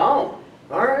 Oh, wow.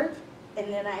 All right.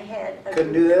 and then I had a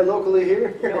Couldn't do that locally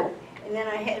here? No, and then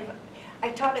I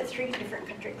taught at 3 different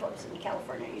country clubs in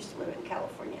California. I used to live in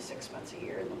California 6 months a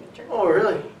year in the winter. Oh,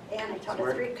 really? And I taught Smart.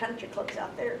 at 3 country clubs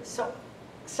out there. So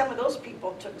some of those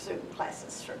people took Zoom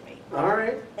classes from me. All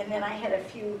right. And then I had a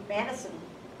few Madison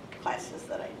classes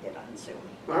that I did on Zoom.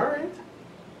 All right.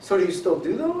 So do you still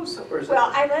do those? Or is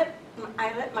Well, I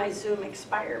let my Zoom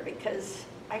expire because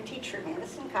I teach for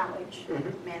Madison College,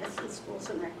 Mhm. Madison Schools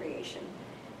and Recreation,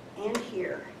 and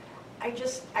here. I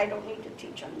don't need to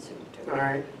teach on Zoom too. All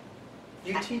right.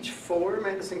 You teach for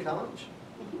Madison College?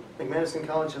 Mhm. Like Madison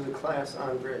College has a class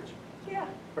on bridge? Yeah.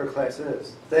 Or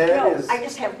classes? That is... No, I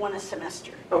just have one a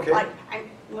semester. Okay. Like,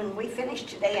 when we finish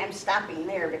today, I'm stopping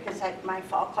there because my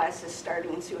fall class is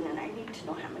starting soon and I need to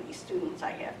know how many students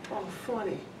I have. Oh,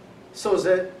 funny. So is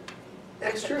that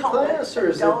extra It's called class or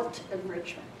is it Adult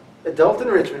enrichment. adult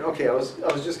enrichment? Okay, I was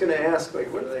just going to ask,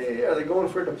 like, what are they going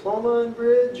for a diploma on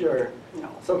bridge or No.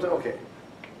 something? Okay,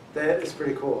 that is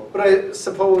pretty cool. But I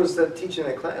suppose that teaching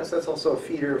that class, that's also a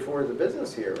feeder for the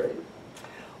business here, right?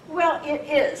 Well, it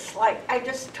is. Like, I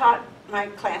just taught, my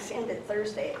class ended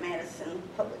Thursday at Madison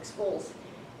Public Schools,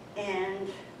 and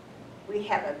we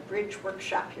have a bridge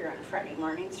workshop here on Friday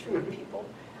mornings for new people.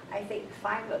 I think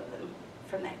 5 of them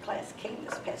from that class came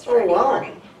this past Oh, Friday wow.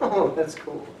 morning. Oh, that's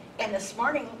cool. And this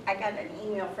morning, I got an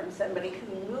email from somebody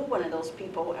who knew one of those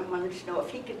people and wanted to know if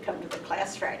he could come to the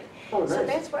class Friday. Oh, So nice.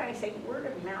 that's why I say word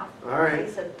of mouth All right.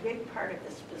 is a big part of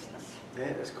this business.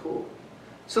 That is cool.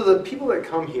 So the people that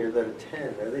come here that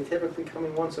attend, are they typically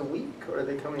coming once a week or are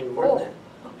they coming more than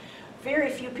that? Very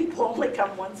few people only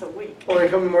come once a week. Oh, they're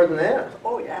coming more than that?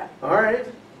 Oh, yeah. All right.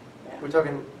 Yeah. We're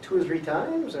talking 2 or 3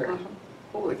 times or? Mhm.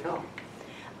 Holy cow.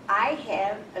 I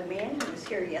have a man who was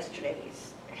here yesterday.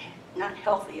 He's not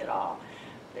healthy at all,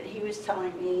 but he was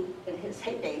telling me in his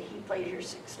heyday he plays here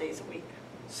 6 days a week.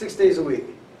 6 days a week.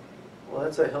 Well,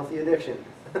 that's a healthy addiction.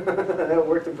 That'll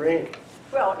work the brain.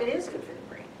 Well, it is good for the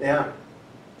brain. Yeah,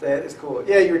 that is cool.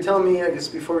 Yeah, you were telling me, I guess,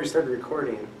 before we started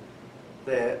recording,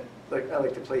 that I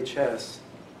like to play chess,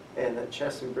 and that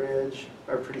chess and bridge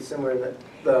are pretty similar in that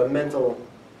the mental.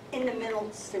 In the mental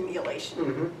stimulation.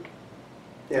 Mm-hmm.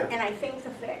 Yeah. And I think the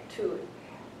fact too,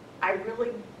 I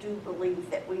really do believe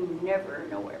that we never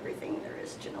know everything there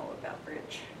is to know about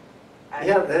bridge.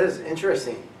 Yeah, that is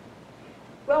interesting.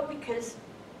 Well, because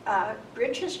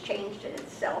bridge has changed in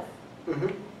itself. Mm-hmm.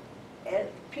 And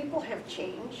people have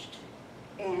changed,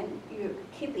 and you're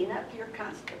keeping up, you're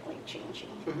constantly changing.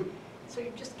 Mm-hmm. So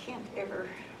you just can't ever,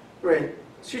 Right.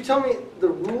 So you tell me the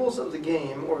rules of the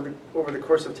game over the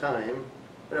course of time.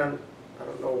 And I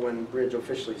don't know when bridge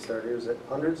officially started. Was it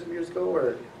hundreds of years ago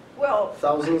or well,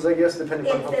 thousands, I guess, depending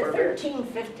in on how the far back?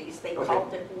 1350s, they Okay.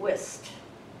 called it whist.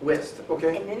 Whist.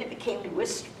 Okay. And then it became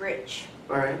whist bridge.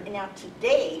 All right. And now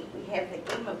today, we have the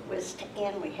game of whist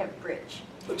and we have bridge.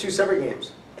 So 2 separate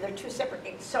games. They're 2 separate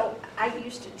games. So I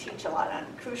used to teach a lot on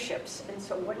cruise ships, and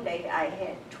so one day I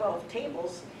had 12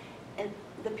 tables, and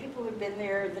the people who'd been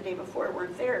there the day before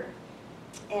weren't there.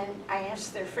 And I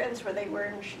asked their friends where they were,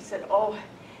 and she said, oh,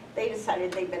 they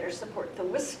decided they better support the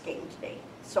whist game today.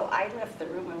 So I left the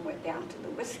room and went down to the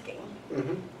whist game.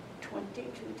 Mm-hmm. 22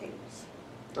 tables.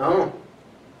 Oh.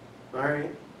 All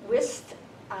right. Whist,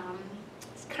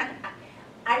 it's kind of,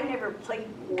 I never played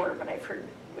war, but I've heard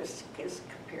whist is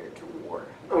compared to war.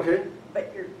 Okay.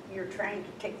 But you're trying to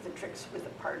take the tricks with a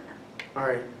partner. All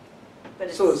right. But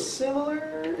it's, So it's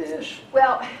similar-ish?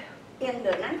 well, in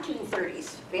the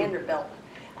 1930s, Vanderbilt,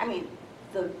 I mean,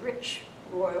 the rich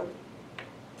royalty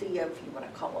of, you want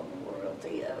to call them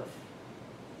royalty of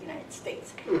the United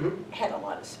States, Mm-hmm. had a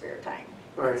lot of spare time.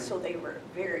 All right. So they were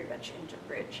very much into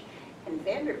bridge. And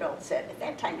Vanderbilt said, at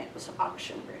that time it was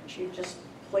auction bridge. You just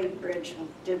played bridge and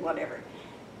did whatever.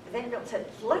 Vanderbilt said,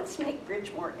 let's make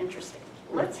bridge more interesting.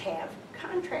 Let's have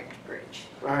contract bridge.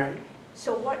 All right.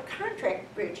 So what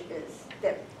contract bridge is,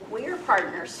 that we are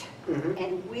partners, Mm-hmm.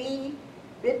 and we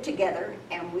bid together,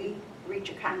 and we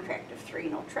reach a contract of 3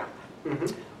 no trump.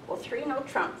 Mm-hmm. Well, 3 no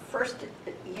trump, first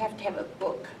you have to have a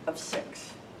book of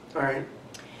 6. All right.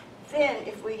 Then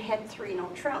if we had 3 no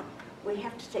trump, we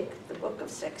have to take the book of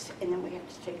 6, and then we have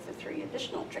to take the 3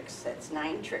 additional tricks. That's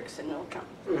 9 tricks and no trump.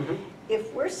 Mm-hmm.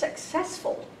 If we're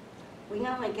successful, we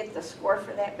not only get the score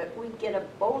for that, but we get a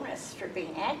bonus for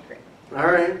being accurate. All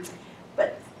right.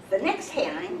 But the next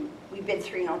time we bid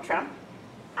 3 no trump,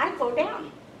 I go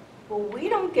down. Well, we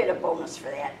don't get a bonus for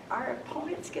that. Our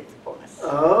opponents get the bonus.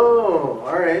 Oh,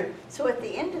 all right. So at the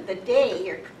end of the day,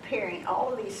 you're comparing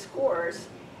all of these scores,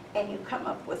 and you come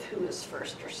up with who is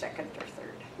first or second or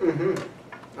third.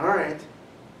 Mm-hmm. All right.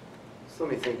 So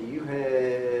let me think. You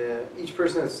have, each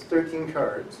person has 13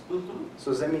 cards. Mm-hmm.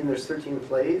 So does that mean there's 13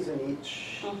 plays in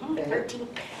each? Mm-hmm. hand? 13.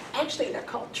 Actually, they're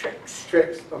called tricks.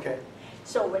 Tricks. Okay.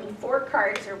 So when 4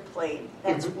 cards are played,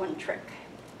 that's Mhm. 1 trick.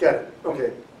 Got it.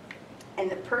 Okay. And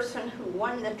the person who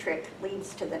won the trick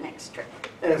leads to the next trick.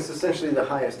 And it's essentially the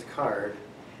highest card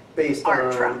based Our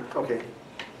on... trump. Okay.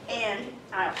 And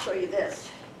I'll show you this.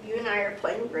 You and I are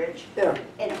playing bridge, Yeah.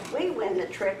 and if we win the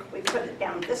trick, we put it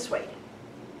down this way.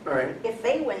 All right. If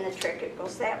they win the trick, it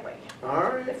goes that way. All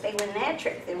right. If they win that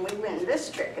trick, then we win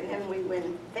this trick, and then we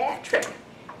win that trick.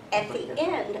 At the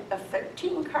end of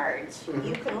 13 cards, Mhm.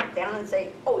 you can look down and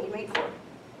say, oh, you made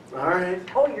 4. All right.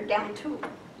 Oh, you're down 2.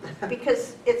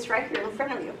 Because it's right here in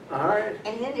front of you. All right.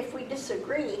 And then if we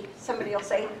disagree, somebody will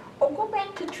say, oh, go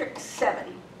back to trick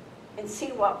 7 and see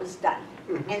what was done.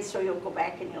 Mhm. And so you'll go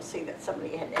back and you'll see that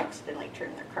somebody had accidentally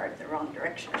turned their card the wrong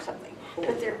direction or something. Cool.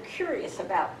 But they're curious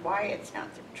about why it's not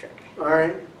their trick. All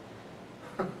right.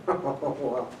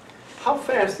 Wow. How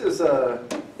fast is a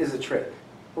trick?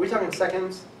 Are we talking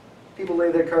seconds? People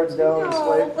lay their cards down and No,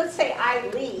 swipe? let's say I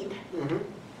lead Mm-hmm.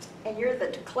 and you're the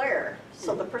declarer.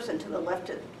 So the person to the left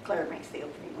of the declarer makes the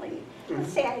opening lead. Let's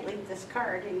Mhm. say I lead this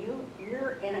card and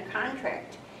you're in a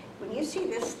contract. When you see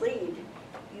this lead,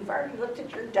 you've already looked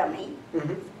at your dummy.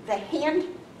 Mm-hmm. The hand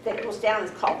that goes down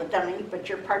is called the dummy, but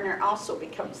your partner also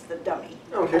becomes the dummy.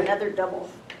 Okay. Another double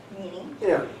meaning.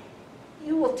 Yeah.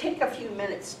 You will take a few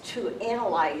minutes to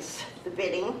analyze the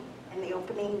bidding and the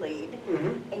opening lead,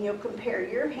 Mm-hmm. and you'll compare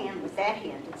your hand with that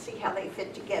hand and see how they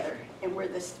fit together and where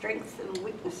the strengths and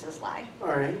weaknesses lie. All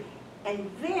right. And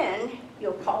then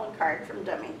you'll call a card from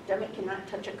dummy. Dummy cannot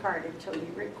touch a card until you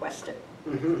request it.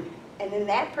 Mm-hmm. And then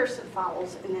that person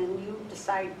follows, and then you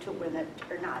decide to win it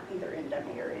or not, either in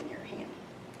dummy or in your hand.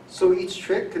 So each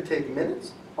trick could take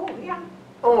minutes? Oh, yeah,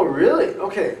 Oh, really?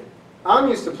 Okay. I'm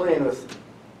used to playing with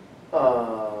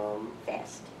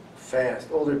fast. fast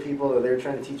older people that they're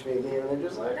trying to teach me a game, and they're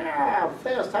just like,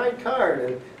 fast, hide card,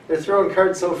 and they're throwing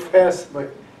cards so fast,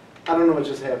 but I don't know what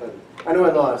just happened. I know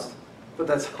I lost, but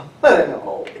that's all I know.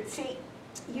 Oh, but see,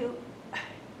 you,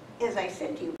 as I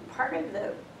said to you, part of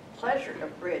the pleasure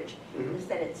of bridge Mhm. is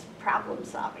that it's problem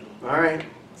solving. All right.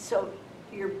 So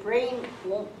your brain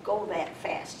won't go that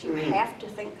fast. You Mhm. have to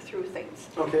think through things.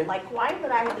 Okay. Like, why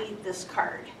would I lead this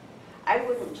card? I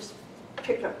wouldn't just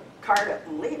pick a card up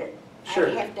and lead it. Sure.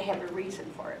 I have to have a reason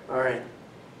for it. All right.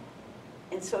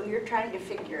 And so you're trying to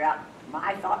figure out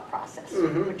my thought process,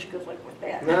 Mhm. which good luck with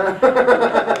that.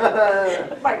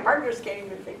 All My partners can't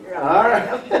even figure out.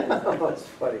 right. That's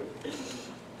funny.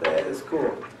 That is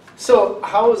cool. So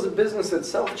how has the business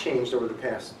itself changed over the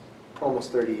past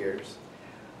almost 30 years?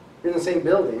 You're in the same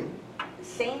building.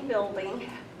 Same building.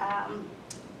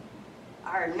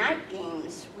 Our night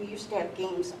games, we used to have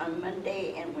games on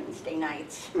Monday and Wednesday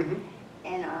nights, Mm-hmm.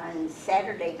 and on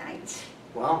Saturday nights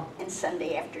Wow. and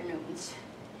Sunday afternoons,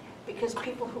 because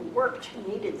people who worked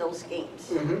needed those games.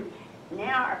 Mm-hmm.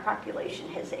 Now our population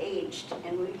has aged,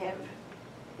 and we have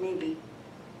maybe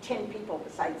 10 people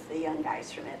besides the young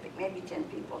guys from Epic, maybe 10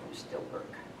 people who still work.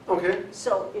 Okay.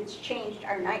 So it's changed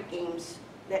our night games,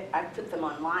 that I put them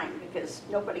online because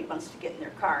nobody wants to get in their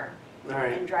car All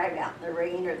right. and drive out in the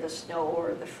rain or the snow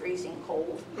or the freezing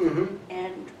cold. Mm-hmm.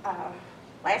 And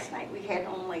last night we had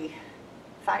only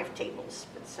 5 tables,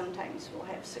 but sometimes we'll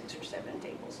have 6 or 7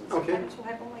 tables, and Okay. sometimes we'll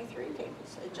have only 3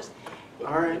 tables.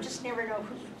 All right. You just never know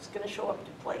who's going to show up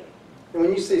to play. And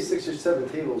when you say 6 or 7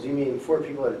 tables, you mean 4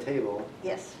 people at a table.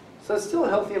 Yes. So that's still a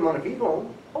healthy amount of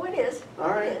people. Oh, it is. All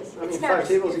right. It is. I mean, It's 5 not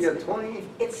tables, you it's- got 20.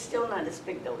 It's still not as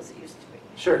big though as it used to be.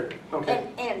 Sure. Okay.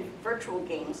 And virtual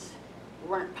games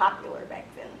weren't popular back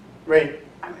then. Right.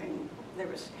 I mean, there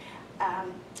was,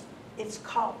 it's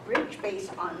called Bridge Base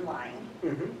Online,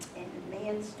 Mm-hmm. and the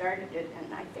man started it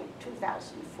in, I think,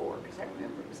 2004, because I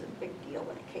remember it was a big deal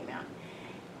when it came out.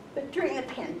 But during the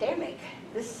pandemic,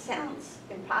 this sounds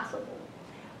impossible,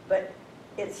 but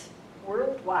it's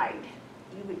worldwide.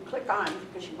 You would click on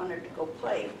because you wanted to go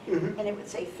play, and it would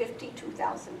say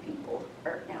 52,000 people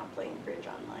are now playing bridge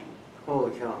online.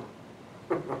 Holy cow.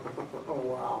 Oh,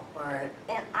 wow. All right.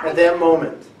 And At that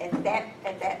moment. At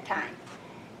that time.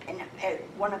 And at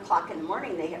 1 o'clock in the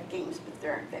morning, they have games, but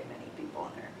there aren't that many people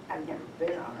in there. I've never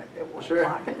been on it at 1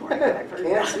 o'clock in the morning. I've heard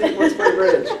Can't sleep, let's play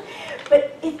bridge.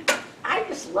 But I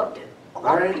just loved it. A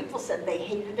lot All of right. people said they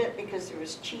hated it because there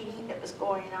was cheating that was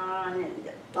going on and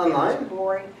Online? it was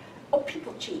boring. Oh,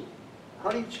 people cheat.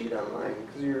 How do you cheat online?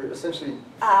 Because you're essentially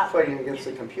fighting against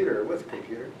a computer, with a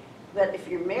computer. But if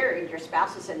you're married, your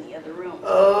spouse is in the other room.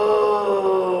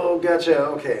 Oh, gotcha.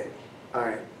 Okay. All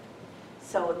right.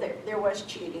 So there was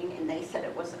cheating, and they said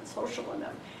it wasn't social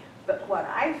enough. But what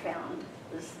I found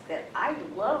was that I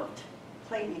loved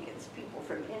playing against people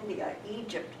from India,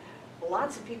 Egypt.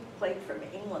 Lots of people played from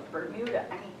England, Bermuda.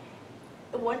 I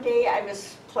mean, one day I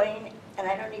was playing, and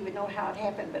I don't even know how it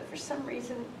happened, but for some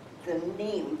reason, the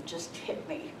name just hit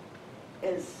me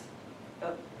as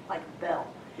like a bell.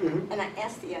 And I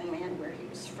asked the young man where he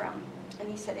was from, and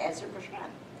he said Azerbaijan.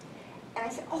 And I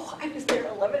said, oh, I was there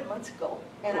 11 months ago,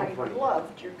 and I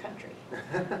loved your country.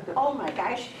 Oh my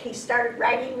gosh, he started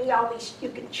writing me all these, you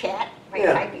can chat by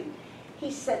typing. He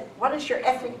said, what is your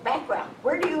ethnic background?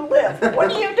 Where do you live? What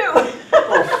do you do?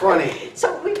 Oh, funny.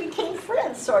 So we became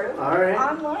friends, sort of, All right.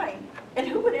 online. And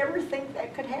who would ever think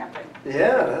that could happen?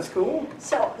 Yeah, that's cool.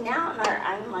 So now in our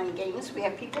online games, we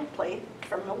have people play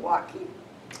from Milwaukee.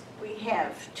 We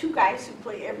have 2 guys who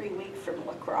play every week from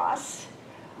lacrosse.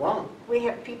 Wow. We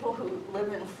have people who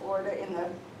live in Florida in the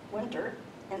winter,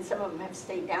 and some of them have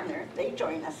stayed down there. They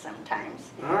join us sometimes.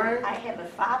 All right. I have a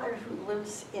father who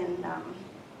lives in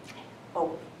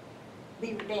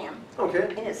Beaver Dam. Okay.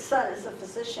 And his son is a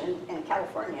physician in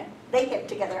California. They get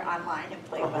together online and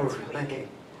play once a week.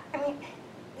 I mean,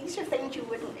 these are things you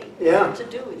wouldn't be able to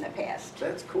do in the past.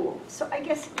 That's cool. So I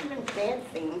guess even bad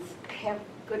things have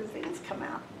good things come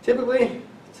out. Typically,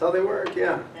 that's how they work,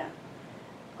 yeah. Yeah.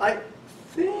 I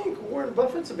think Warren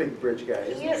Buffett's a big bridge guy,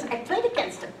 isn't He is. I played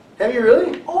against him. Have you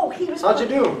really? Oh, he was. How'd you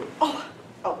do?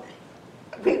 Oh,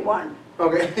 we won.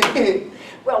 Okay.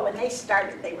 Well, when they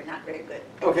started, they were not very good.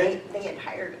 And Okay. They had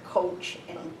hired a coach,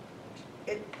 and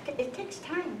it takes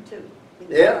time to.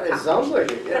 Yeah, it sounds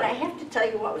like it, But I yeah. have to tell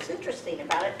you what was interesting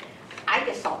about it. I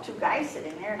just saw 2 guys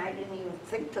sitting there, and I didn't even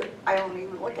think to. I don't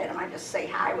even look at them. I just say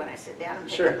hi when I sit down and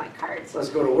pick Sure. up my cards. Let's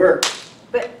go to work.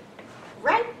 But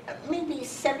right, maybe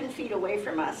 7 feet away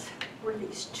from us were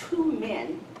these 2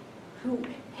 men who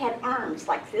had arms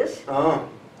like this. Oh.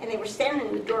 And they were standing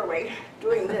in the doorway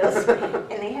doing this, and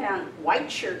they had on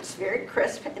white shirts, very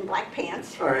crisp, and black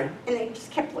pants. All right. And they just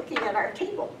kept looking at our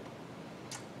table.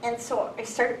 And so I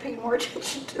started paying more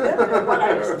attention to them than what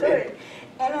I was doing.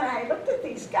 And then I looked at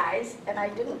these guys, and I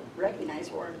didn't recognize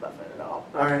Warren Buffett at all.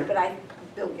 All right. But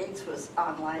Bill Gates was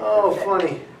online. Oh,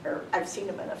 funny. Or I've seen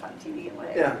him enough on TV and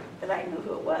whatever, Yeah. that I knew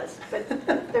who it was. But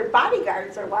their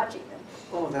bodyguards are watching them.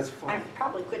 Oh, that's I funny.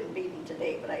 probably couldn't beat them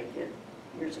today, but I did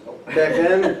years ago. Back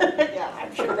then? Yeah,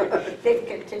 I'm sure they've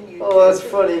continued. Oh, that's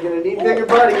funny. You're going to need bigger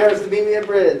bodyguards to beat me at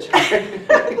bridge.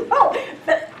 No,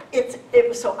 but it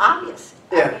was so obvious.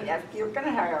 Yeah. I mean, if you're going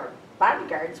to hire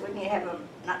bodyguards, wouldn't you have them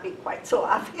not be quite so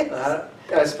obvious?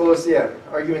 I suppose, yeah.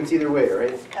 Arguments either way,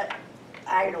 right?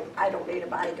 I don't need a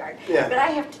bodyguard. Yeah. But I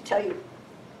have to tell you,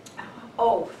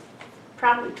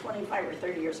 probably 25 or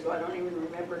 30 years ago, I don't even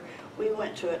remember, we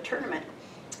went to a tournament,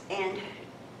 and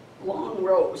long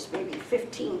rows, maybe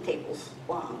 15 tables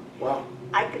long. Wow.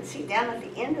 I could see down at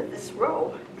the end of this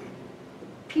row,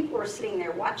 people were sitting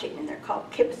there watching, and they're called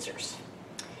kibitzers.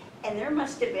 And there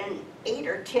must have been 8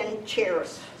 or 10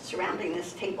 chairs surrounding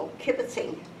this table,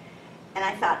 kibitzing. And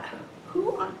I thought,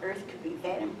 who on earth could be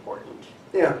that important?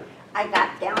 Yeah. I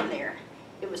got down there,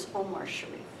 it was Omar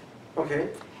Sharif. Okay.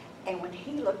 And when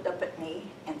he looked up at me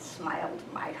and smiled,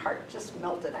 my heart just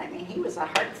melted. I mean, he was a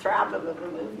heartthrob of a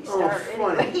movie star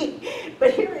funny. anyway.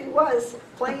 But here he was,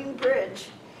 playing bridge,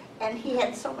 and he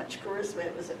had so much charisma,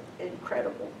 it was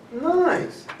incredible.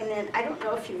 Nice. And then, I don't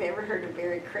know if you've ever heard of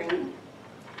Barry Crane.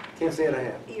 Can't say that I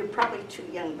have. You're probably too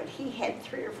young, but he had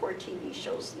 3 or 4 TV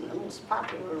shows, and the most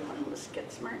popular one was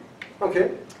Get Smart.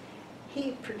 Okay.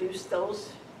 He produced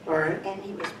those, All right. and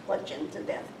he was bludgeoned to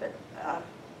death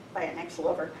by an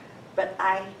ex-lover. But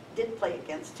I did play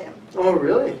against him. Oh,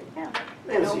 really? Yeah.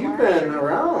 Man, so you've Omar been Sharif.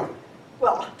 around.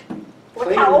 Well, look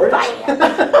Playing how old bridge?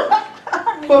 I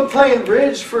am. Well, playing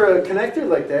bridge for a connector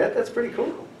like that, that's pretty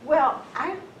cool. Well,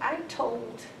 I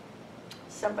told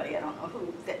somebody, I don't know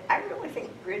who, that I really think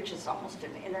bridge is almost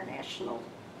an international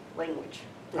language.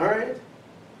 All right.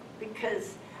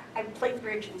 Because I've played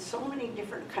bridge in so many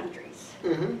different countries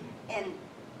Mm-hmm. and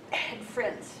had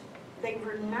friends. They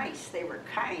were nice, they were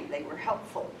kind, they were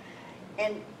helpful.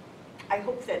 And I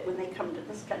hope that when they come to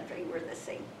this country, we're the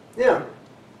same. Yeah.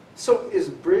 So is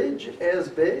bridge as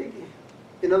big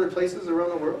in other places around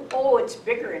the world? Oh, it's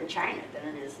bigger in China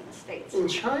than it is in the States. In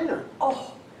China?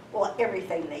 Oh, well,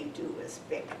 everything they do is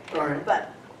big. All right.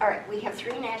 But, all right, we have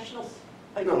 3 nationals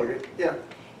a No, year. okay. Yeah.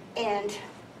 And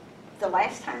the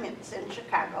last time it was in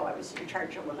Chicago, I was in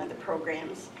charge of one of the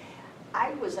programs.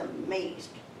 I was amazed.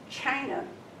 China,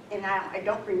 and I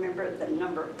don't remember the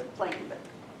number of the plane, but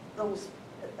those,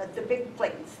 the big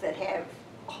planes that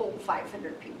hold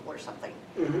 500 people or something,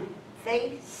 Mm-hmm.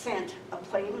 they sent a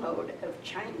plane load of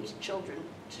Chinese children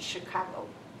to Chicago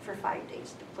for 5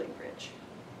 days to play bridge.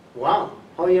 Wow.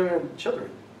 How young are the children?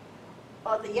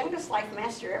 The youngest life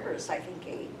master ever is, I think,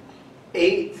 8.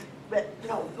 8. But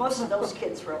no, most of those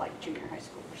kids were like junior high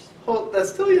schoolers. Oh,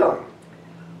 that's still young.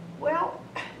 Well,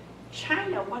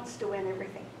 China wants to win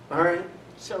everything. All right.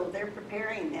 So they're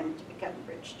preparing them to become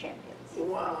bridge champions.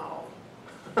 Wow.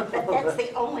 But that's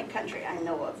the only country I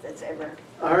know of that's ever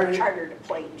All right. chartered a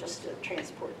plane just to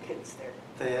transport kids there.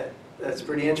 That's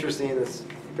pretty interesting. That's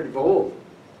pretty bold.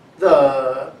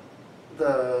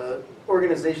 The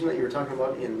organization that you were talking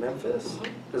about in Memphis, Mhm.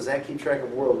 does that keep track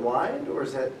of worldwide, or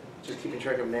is that just keeping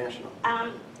track of national?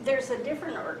 There's a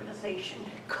different organization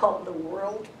called the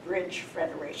World Bridge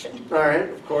Federation. All right,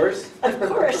 of course. Of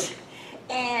course.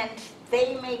 And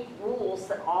they make rules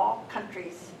that all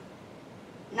countries,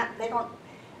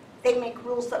 they make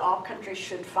rules that all countries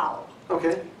should follow.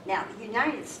 Okay. Now, the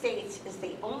United States is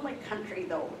the only country,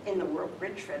 though, in the World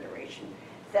Bridge Federation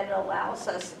that allows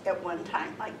us at one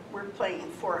time, like we're playing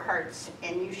 4 hearts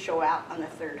and you show out on the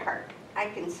 3rd heart. I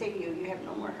can say to you, you have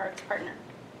no more hearts, partner.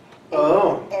 And,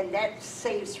 Oh. And that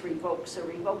saves revoke. So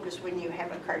revoke is when you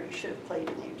have a card you should have played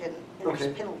and you didn't. And Okay.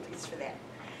 there's penalties for that.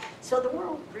 So the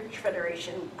World Bridge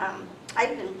Federation,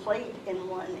 I even played in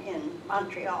one in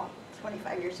Montreal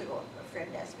 25 years ago. A friend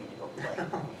asked me to go play.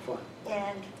 Oh, fun.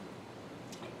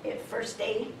 And first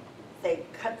day, they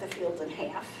cut the field in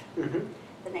half. Mm-hmm.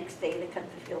 The next day, they cut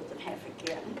the field in half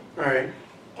again. All right.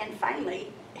 And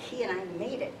finally, he and I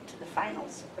made it to the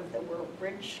finals of the World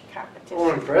Bridge competition.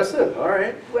 Oh, impressive. All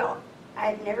right. Well, I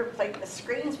had never played with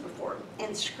screens before,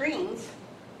 and screens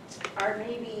are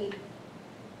maybe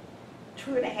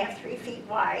 2.5, 3 feet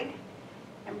wide,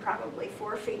 and probably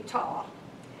 4 feet tall.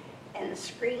 And the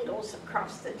screen goes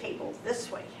across the table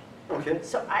this way. Okay.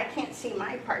 So I can't see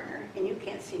my partner, and you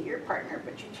can't see your partner,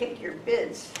 but you take your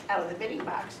bids out of the bidding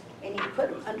box, and you put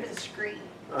them under the screen.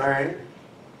 All right.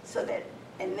 So that,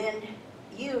 and then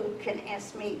you can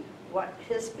ask me what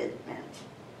his bid meant.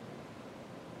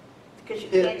 Because you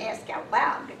Yeah. can't ask out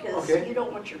loud, because Okay. you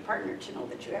don't want your partner to know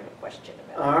that you have a question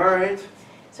about it. All right.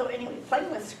 So anyway,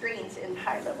 playing with screens in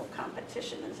high-level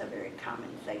competition is a very common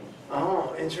thing.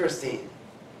 Oh, interesting.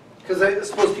 Because I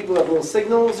suppose people have little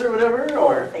signals or whatever,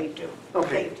 or? They do.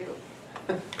 Okay. They do.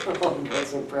 Oh,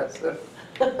 that's impressive.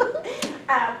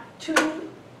 2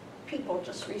 people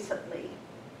just recently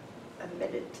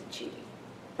admitted to cheating.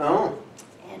 Oh.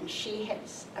 And she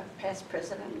has a past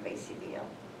president of ACBL.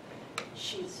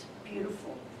 She's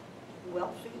beautiful,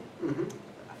 wealthy, Mm-hmm.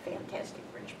 a fantastic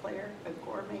bridge player, a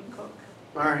gourmet cook,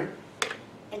 All right.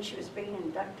 and she was being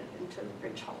inducted into the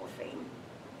Bridge Hall of Fame.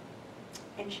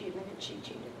 And she admitted she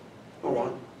cheated. Oh,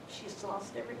 wow. She's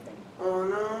lost everything. Oh,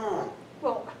 no.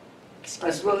 Well, I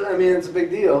excuse suppose, me. I mean, it's a big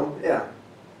deal, yeah.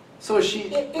 So is she, were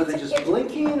they It's- just it's-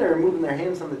 blinking or moving their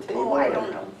hands on the table? Oh, I or-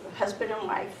 don't know. Husband and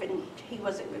wife, and he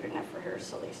wasn't good enough for her,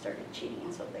 so they started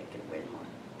cheating so they could win more.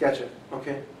 Gotcha,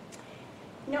 okay.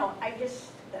 No, I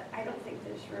don't think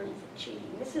there's room for cheating.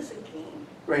 This is a game,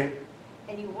 Right.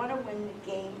 and you want to win the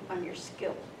game on your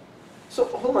skill. So,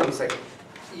 hold on a second.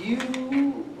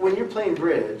 When you're playing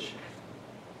bridge,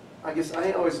 I guess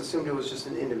I always assumed it was just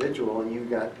an individual and you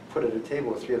got put at a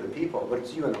table with 3 other people, but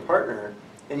it's you and a partner,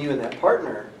 and you and that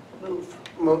partner Move.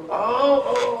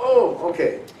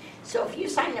 okay. So if you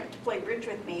sign up to play bridge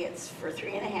with me, it's for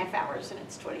 3.5 hours, and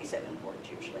it's 27 boards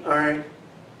usually. All right.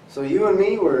 So you and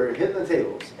me were hitting the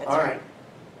tables. That's All right.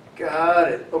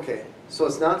 Got it. Okay. So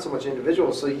it's not so much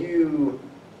individual. So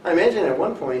I imagine at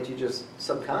one point you just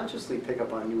subconsciously pick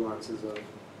up on nuances of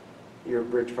your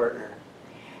bridge partner.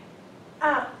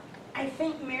 I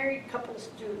think married couples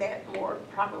do that more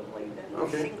probably than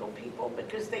Okay. single people,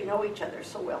 because they know each other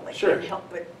so well, they Sure. can't help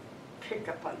but pick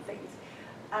up on things.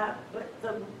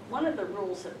 But one of the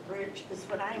rules of bridge is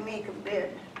when I make a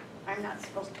bid, I'm not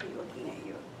supposed to be looking at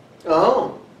you.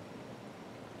 Oh.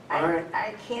 All right.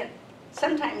 I can't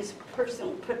sometimes a person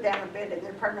will put down a bid and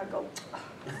their partner will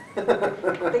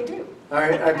go, they do. All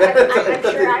right, I bet. I'm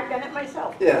sure I've done it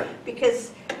myself. Yeah.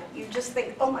 Because you just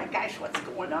think, oh my gosh, what's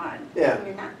going on? Yeah. And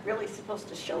you're not really supposed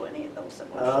to show any of those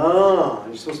emotions. Oh,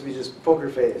 you're supposed to be just poker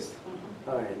faced.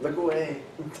 Mhm. All right, look away.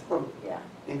 Yeah.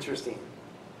 Interesting.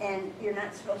 And you're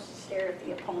not supposed to stare at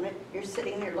the opponent. You're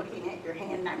sitting there looking at your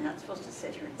hand. I'm not supposed to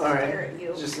sit here and All stare right, at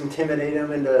you. just intimidate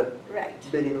them into Right.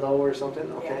 bidding low or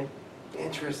something. Okay,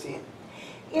 interesting.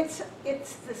 It's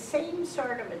the same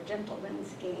sort of a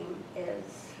gentleman's game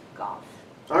as golf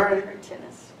All right, or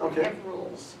tennis. Okay. We have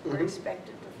rules. We're Mhm.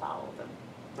 expected to follow them.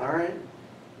 all right,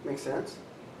 makes sense.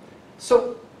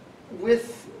 So,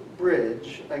 with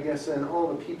Bridge, I guess, and all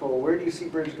the people, where do you see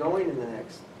Bridge going in the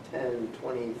next 10,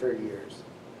 20, 30 years?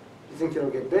 Do you think it'll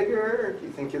get bigger? Do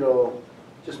you think it'll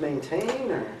just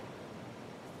maintain, or?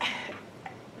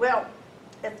 Well,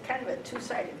 it's kind of a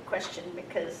two-sided question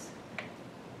because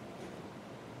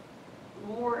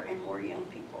more and more young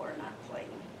people are not playing.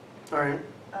 All right,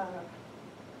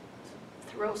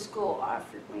 Thoreau School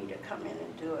offered me to come in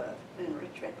and do an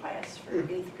enrichment class for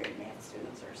 8th grade math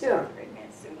students or 7th grade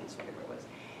math students, whatever it was,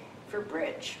 for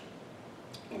Bridge.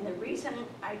 And the reason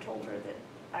I told her that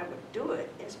I would do it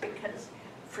is because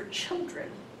for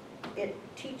children, it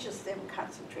teaches them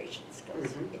concentration skills.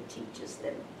 Mhm. It teaches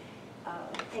them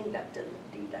inductive,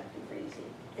 deductive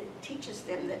reasoning. It teaches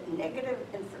them that negative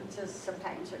inferences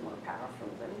sometimes are more powerful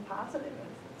than positive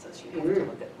inferences. You have to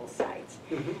look at both sides.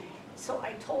 Mhm. So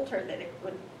I told her that it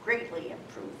would greatly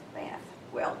improve math.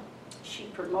 Well, she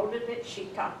promoted it, she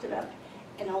talked it up,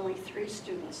 and only 3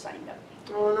 students signed up.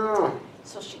 Oh no.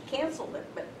 So she canceled it,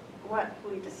 but what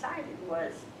we decided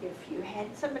was if you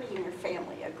had somebody in your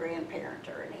family, a grandparent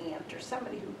or an aunt or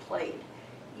somebody who played,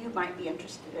 you might be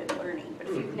interested in learning. But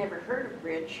if you've never heard of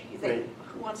Bridge, you think,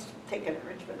 who wants to take an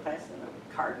enrichment class in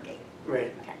a card game?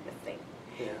 Right. Kind of thing.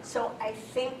 Yeah. So I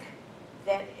think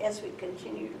that as we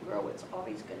continue to grow, it's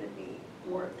always going to be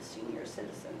more of the senior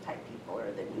citizen type people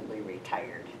or the newly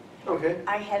retired. Okay.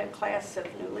 I had a class of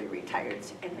newly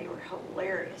retireds and they were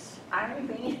hilarious. I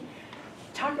mean,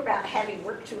 talk about having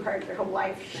worked too hard their whole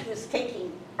life. She was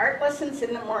taking art lessons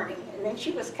in the morning and then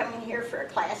she was coming here for a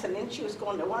class and then she was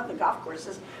going to one of the golf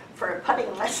courses for a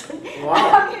putting lesson. Wow.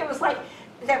 I mean, it was like,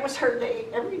 that was her day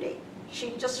every day.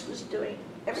 She just was doing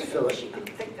everything she could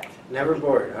think of. Never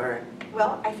bored. All right.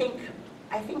 Well, I think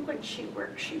when she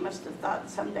worked, she must have thought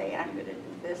someday I'm going to do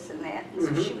this and that.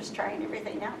 And so she was trying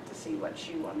everything out to see what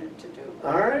she wanted to do.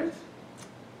 All right.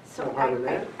 So No harm in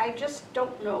that. I just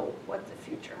don't know what the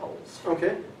future holds.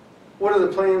 Okay. What are the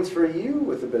plans for you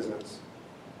with the business?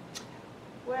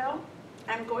 Well,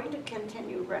 I'm going to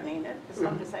continue running it as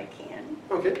long as I can.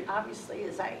 Okay. Obviously,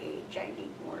 as I age, I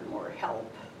need more and more help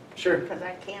Sure. because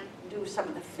I can't do some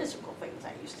of the physical things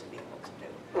I used to be able to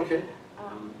do. Okay.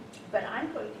 But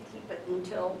I'm going to keep it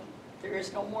until there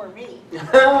is no more me.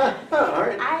 All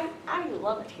right. I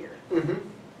love it here. Mm-hmm.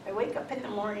 I wake up in the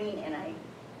morning and I'm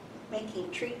making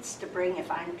treats to bring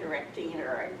if I'm directing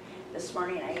this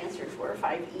morning I answered 4 or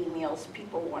 5 emails,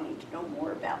 people wanting to know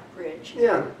more about Bridge.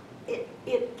 Yeah.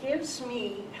 It gives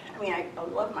me, I mean, I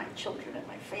love my children and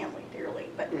my family dearly,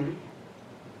 but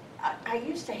I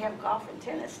used to have golf and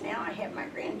tennis. Now I have my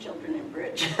grandchildren in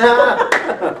Bridge.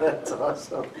 That's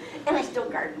awesome. And I still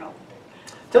garden all the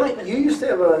time. Tell me, you used to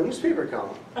have a newspaper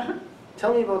column.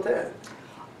 Tell me about that.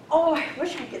 Oh, I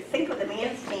wish I could think of the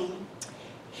man's name.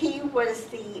 He was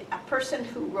a person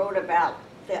who wrote about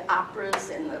the operas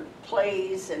and the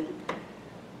plays, and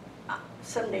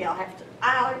someday I'll have to,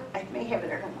 I may have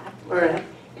it at home, I'll have to look it up.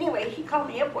 Anyway, he called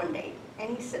me up one day,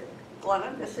 and he said,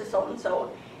 Glenna, this is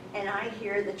so-and-so, and I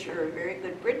hear that you're a very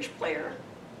good bridge player.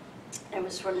 I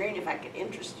was wondering if I could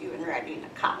interest you in writing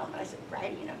a column. I said,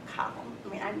 writing a column? I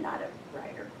mean, I'm not a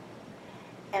writer.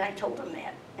 And I told him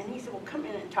that. And he said, well, come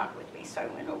in and talk with me. So I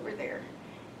went over there,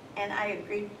 and I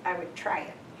agreed I would try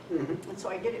it. And so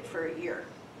I did it for a year.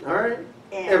 All right.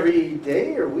 And Every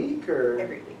day or week or?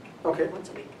 every week. Okay. Once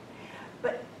a week.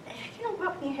 But you know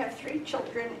what, when you have 3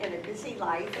 children and a busy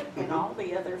life and all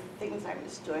the other things I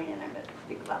was doing, and I'm a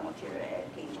big volunteer at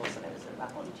Angels, and I was a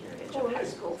volunteer at Edge of High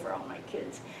School for all my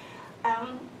kids,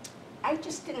 I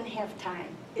just didn't have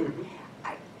time.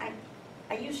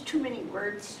 I use too many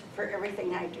words for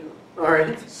everything I do. All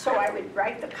right. So I would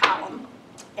write the column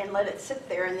and let it sit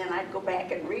there, and then I'd go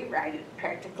back and rewrite it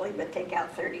practically, but take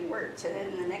out 30 words. And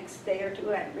then the next day or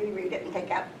 2, I'd reread it and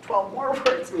take out 12 more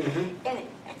words. And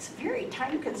it's very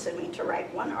time-consuming to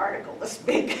write one article this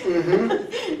big,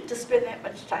 to spend that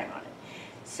much time on it.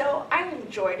 So I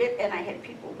enjoyed it, and I had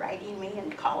people writing me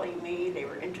and calling me. They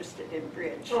were interested in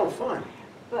Bridge. Oh, fun.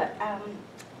 But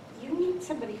you need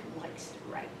somebody who likes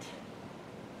to write.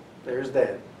 There's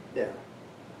that. Yeah,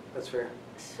 that's fair.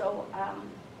 So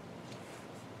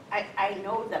I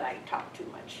know that I talk too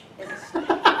much.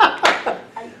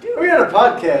 I do. We're on a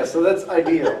podcast, so that's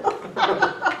ideal.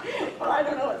 Well, I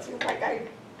don't know. It seems like I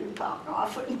do talk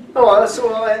often. Oh,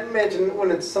 so I imagine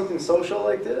when it's something social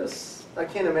like this, I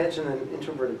can't imagine an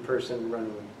introverted person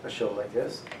running a show like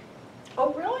this.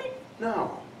 Oh, really?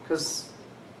 No, because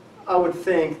I would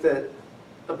think that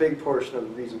a big portion of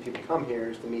the reason people come here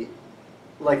is to meet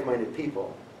like-minded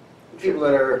people. People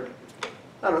that are,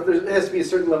 I don't know, there has to be a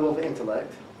certain level of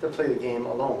intellect to play the game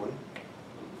alone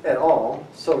at all.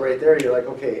 So right there you're like,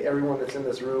 okay, everyone that's in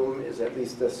this room is at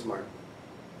least this smart.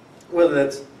 Whether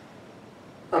that's,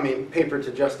 I mean, paper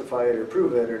to justify it or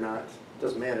prove it or not,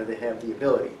 doesn't matter, they have the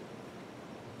ability.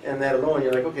 And that alone,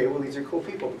 you're like, okay, well, these are cool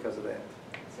people because of that.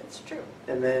 It's true.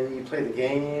 And then you play the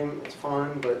game, it's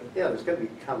fun, but yeah, there's got to be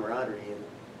camaraderie. And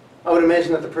I would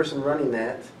imagine that the person running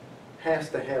that has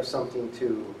to have something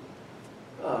to,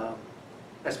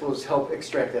 I suppose, help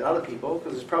extract that out of people,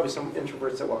 because there's probably some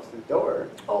introverts that walk through the door.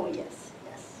 Oh, yes,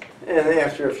 yes. And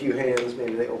after a few hands,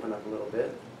 maybe they open up a little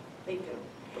bit. They do.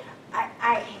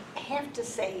 I have to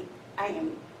say, I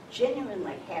am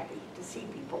genuinely happy to see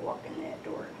people walk in that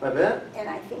door. I bet. And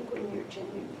I think when you're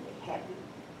genuinely happy,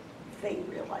 they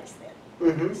realize that.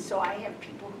 Mm-hmm. So I have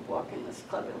people who walk in this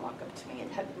club and walk up to me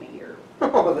and hug me, or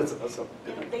Oh, that's awesome.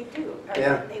 you know, they do. Or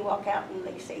Yeah. they walk out and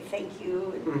they say thank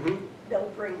you, and Mm-hmm.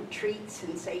 they'll bring treats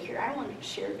and say, here, I wanted to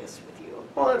share this with you.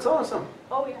 Well, that's awesome.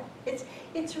 Oh, yeah.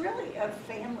 It's really a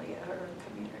family or a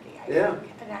community, I Yeah.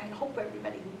 think. And I hope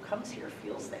everybody who comes here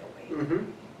feels that way. Mm-hmm.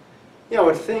 Yeah, I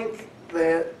would think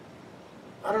that,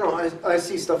 I don't know, I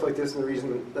see stuff like this, and the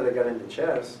reason that I got into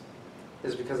chess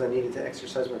is because I needed to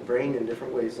exercise my brain in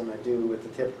different ways than I do with the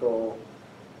typical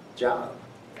job.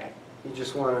 Right. You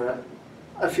just want to,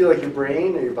 I feel like your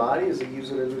brain or your body is a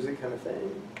use it or lose it kind of thing.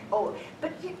 Oh,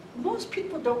 but most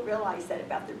people don't realize that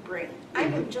about their brain. I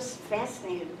am Mhm. just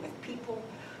fascinated with people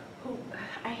who,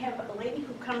 I have a lady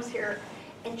who comes here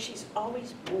and she's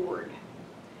always bored.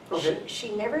 Okay.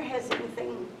 She never has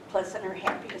anything pleasant or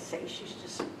happy to say. She's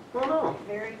just Oh, no.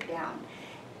 very down.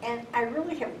 And I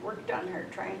really have worked on her,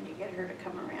 trying to get her to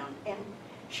come around. And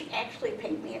she actually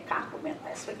paid me a compliment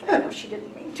last week, and I know she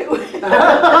didn't mean to.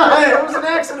 It was an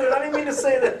accident. I didn't mean to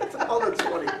say that. Oh, that's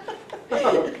funny.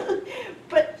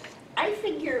 But I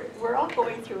figure we're all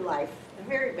going through life the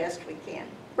very best we can.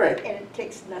 Right. And it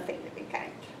takes nothing to be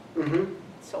kind. Mm-hmm.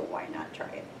 So why not try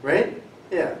it? Right?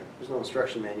 Yeah. There's no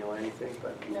instruction manual or anything,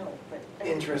 but No, but...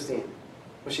 interesting.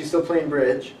 Was she still playing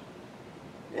bridge?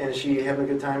 And is she having a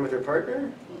good time with her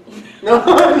partner? No,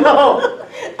 no.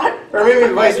 Or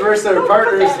maybe vice versa, her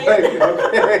partner is like,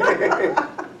 okay.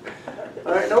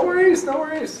 All right, no worries, no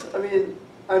worries. I mean,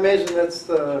 I imagine there's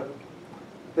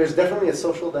definitely a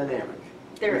social dynamic.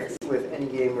 There is. With any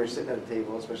game where you're sitting at a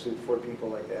table, especially with 4 people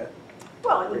like that.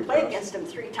 Well, and we play against them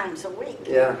 3 times a week.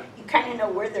 Yeah. You kind of know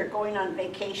where they're going on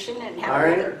vacation and how All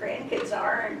old right. their grandkids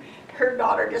are. And her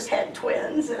daughter just had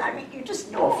twins. And I mean, you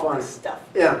just know Oh, all fun. this stuff.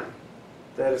 Yeah,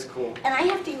 that is cool. And I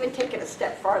have to even take it a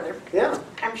step farther. Yeah.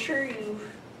 I'm sure you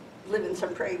live in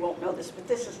some prairie, won't know this, but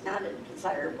this is not a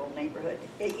desirable neighborhood.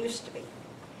 It used to be.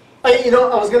 I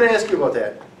was going to ask you about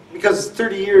that. Because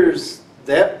 30 years,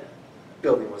 that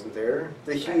building wasn't there.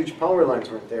 The huge power lines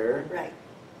weren't there. Right.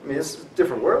 I mean, it's a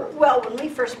different world. Well, when we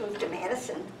first moved to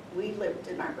Madison, we lived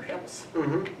in Arbor Hills.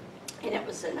 Mm-hmm. And it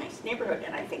was a nice neighborhood,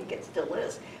 and I think it still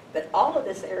is. But all of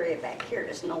this area back here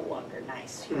is no longer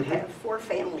nice. You Mhm. have 4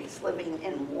 families living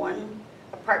in one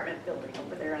apartment building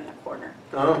over there in the corner,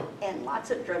 Oh. and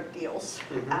lots of drug deals.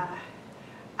 Mhm.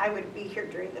 I would be here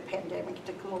during the pandemic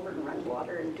to come over and run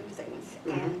water and do things,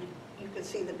 Mhm. and you could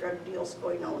see the drug deals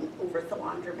going on over at the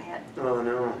laundromat. Oh,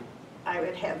 no. I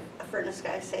would have a furnace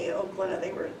guy say, oh, Glenna,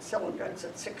 they were selling drugs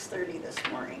at 6:30 this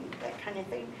morning, that kind of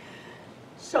thing.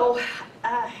 So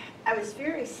I was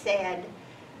very sad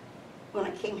when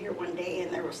I came here one day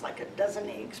and there was like a dozen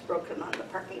eggs broken on the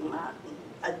parking lot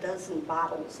and a dozen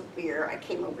bottles of beer. I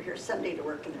came over here Sunday to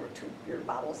work and there were 2 beer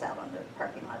bottles out on the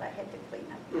parking lot I had to clean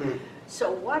up. Mm. So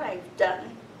what I've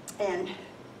done, and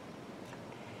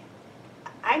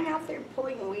I'm out there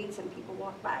pulling weeds and people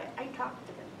walk by, I talk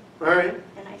to them. All right.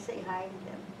 And I say hi to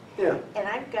them. Yeah. And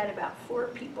I've got about 4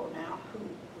 people now who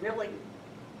really,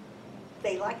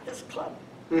 they like this club.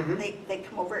 Mm-hmm. They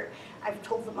come over. I've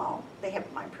told them all they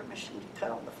have my permission to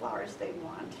cut all the flowers they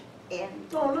want. And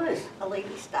Oh, nice. a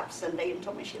lady stopped Sunday and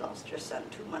told me she lost her son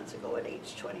 2 months ago at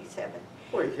age 27.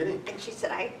 Boy, are you kidding? And she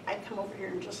said, I come over here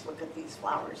and just look at these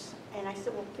flowers. And I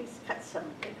said, well, please cut some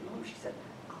and take them home. She said,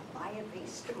 I'll buy a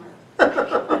vase tomorrow.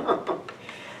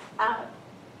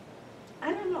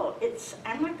 I don't know.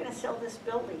 I'm not gonna sell this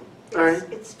building. All right.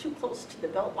 It's too close to the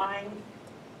belt line.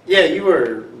 Yeah, you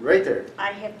were right there.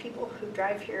 I have people who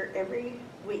drive here every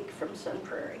week from Sun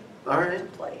Prairie All to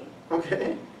right. play.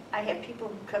 Okay. I have people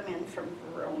who come in from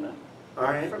Verona, All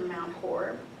right. from Mount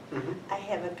Horeb. Mm-hmm. I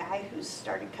have a guy who's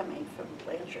started coming from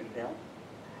Blanchardville.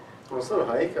 Also a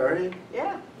hike, all right.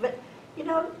 Yeah, but, you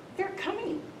know, they're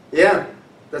coming. Yeah,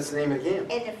 that's the name of the game.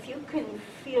 And if you can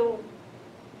feel,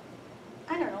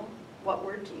 I don't know what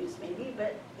word to use maybe,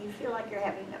 but you feel like you're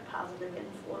having a positive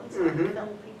influence on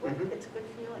fellow people, it's a good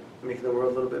feeling. Making the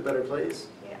world a little bit better place.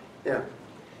 Yeah. Yeah,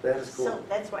 that is cool. So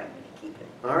that's why I'm going to keep it.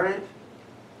 All right.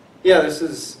 Yeah,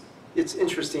 it's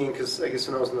interesting because I guess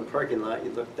when I was in the parking lot,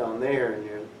 you look down there and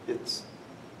it's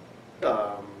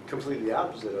completely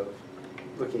opposite of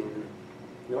looking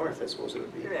north, I suppose it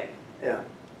would be. Correct. Yeah.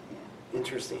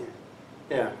 Interesting.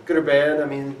 Yeah, good or bad, I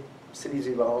mean, cities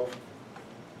evolve,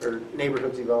 or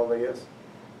neighborhoods evolve, I guess.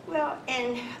 Well,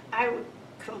 and I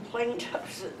complained, I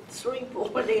was at the swimming pool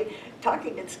one day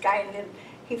talking to this guy, and then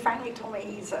he finally told me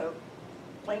he's a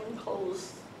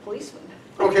plainclothes policeman.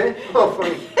 Okay, oh,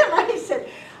 funny. And I said,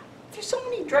 there's so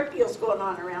many drug deals going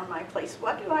on around my place.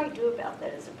 What do I do about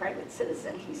that as a private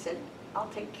citizen? He said, I'll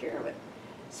take care of it.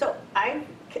 So I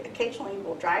occasionally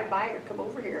will drive by or come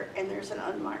over here, and there's an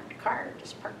unmarked car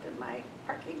just parked in my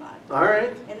parking lot. All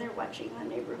right, And they're watching the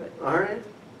neighborhood. all right.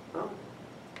 Well,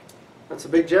 that's a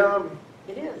big job.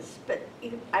 It is, but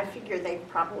I figure they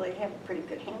probably have a pretty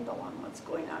good handle on what's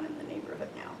going on in the neighborhood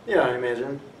now. Yeah, I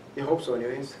imagine. You hope so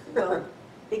anyways. Well,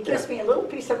 it gives me a little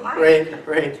peace of mind. Right,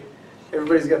 right.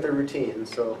 Everybody's got their routine,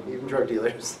 so even drug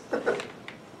dealers. True.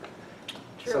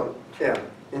 So, yeah,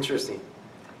 interesting.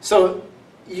 So,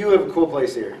 you have a cool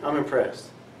place here. I'm impressed.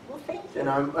 Well, thank you. And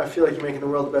I feel like you're making the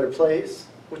world a better place,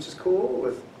 which is cool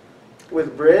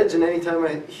with Bridge. And anytime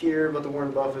I hear about the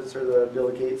Warren Buffetts or the Bill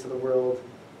Gates of the world,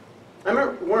 I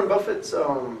remember Warren Buffett's, I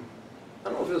don't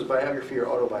know if it was biography or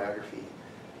autobiography.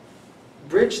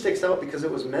 Bridge sticks out because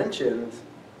it was mentioned,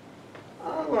 I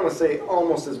don't want to say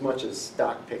almost as much as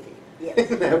stock picking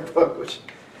Yes. in that book, which,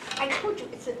 I told you,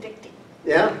 it's addicting.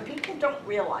 yeah. People don't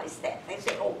realize that. They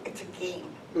say, oh, it's a game.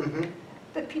 Mm-hmm.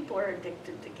 But people are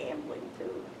addicted to gambling,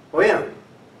 too. Oh, yeah.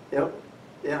 Yep.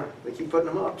 Yeah, they keep putting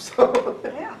them up, so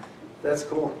Yeah. that's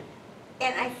cool.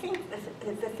 And I think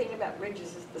the thing about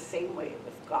bridges is the same way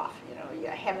with golf. You know, you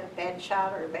have a bad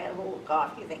shot or a bad hole of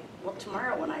golf, you think, well,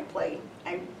 tomorrow when I play,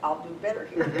 I'll do better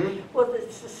here. Mhm. Well,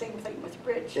 it's the same thing with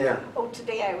bridge. Yeah. Oh,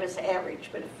 today I was average,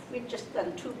 but if we'd just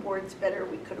done 2 boards better,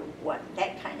 we could have won.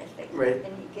 That kind of thing. Right.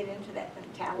 And you get into that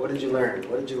mentality. What did you learn?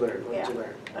 What did you learn? What did you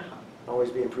learn? Uh-huh.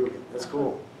 Always be improving. That's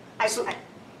cool. So, I,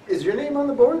 is your name on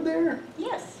the board there?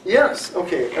 yes. Yes.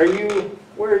 Okay.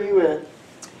 Where are you at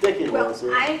decade-wise?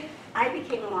 Well, I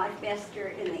became a life master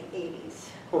in the 80s.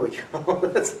 Holy cow,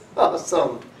 that's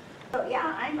awesome. So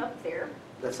yeah, I'm up there.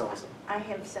 That's awesome. I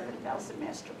have 7,000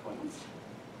 master points.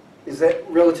 Is that,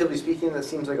 relatively speaking, that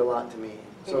seems like a lot to me.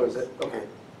 So It is is. it,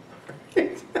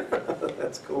 okay.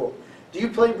 That's cool. Do you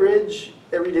play bridge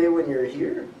every day when you're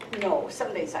here? No,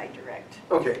 some days I direct.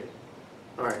 Okay.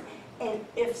 All right. And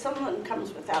if someone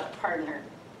comes without a partner,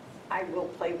 I will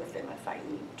play with them if I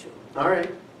need to. All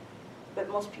right. But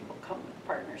most people come with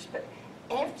partners. But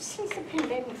since the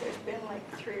pandemic, there's been like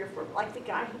 3 or 4, like the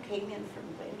guy who came in from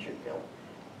Blanchardville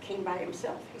came by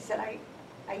himself. He said,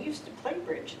 I used to play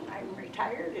bridge and I'm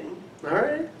retired, and All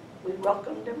right. we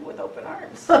welcomed him with open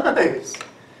arms. Nice.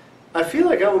 I feel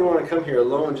like I would want to come here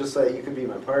alone just so that you could be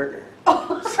my partner.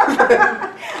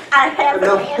 I have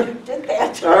a man who did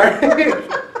that. All right.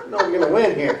 No, I'm going to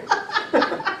win here.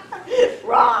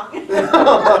 Wrong.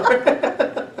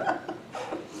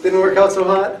 Didn't work out so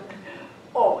hot?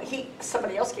 Oh,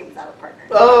 somebody else came without a partner.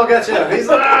 Oh, gotcha. He's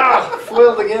like,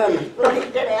 foiled again. Well, he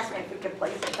did ask me if we could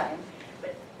play sometime.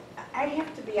 But I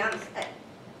have to be honest,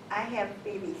 I have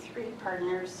maybe 3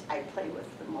 partners I play with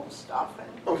the most often.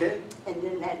 Okay. And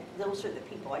then those are the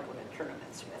people I go to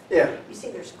tournaments with. Yeah. You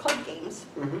see, there's club games.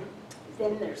 Mm-hmm.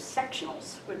 Then there's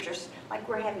sectionals, which are, like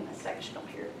we're having a sectional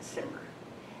here in December.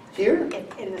 Here?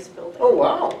 In this building. Oh,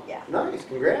 wow. Yeah. Nice.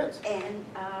 Congrats. And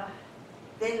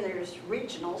then there's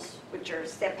regionals, which are a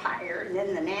step higher, and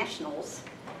then the nationals.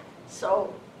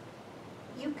 So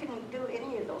you can do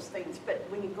any of those things, but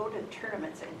when you go to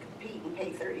tournaments and compete and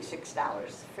pay $36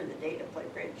 for the day to play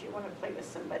bridge, you want to play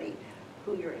with somebody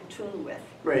who you're in tune with.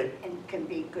 Right. And can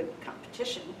be good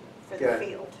competition for Got the it.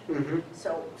 field. Mm-hmm.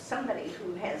 So somebody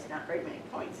who has not very many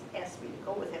points asked me to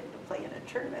go with him to play in a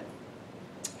tournament.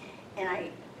 And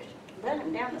let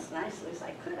him down as nicely as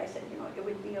I could. I said, you know, it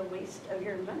would be a waste of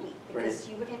your money because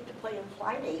you would have to play a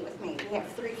flight A with me. We have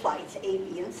 3 flights, A,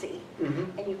 B, and C,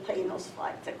 and you play in those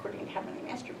flights according to how many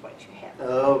master points you have.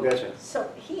 Oh, gotcha. So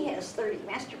he has 30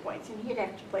 master points, and he'd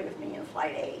have to play with me in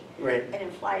flight A. Right. And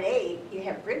in flight A, you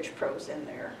have bridge pros in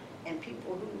there, and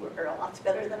people who are a lot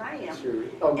better than I am. Sure.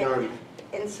 Oh, gone.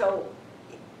 And so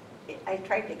I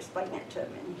tried to explain it to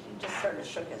him, and he just sort of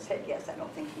shook his head, yes, I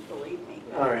don't think he believed me.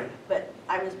 All right. But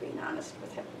I was being honest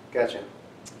with him. Gotcha.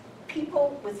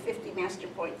 People with 50 master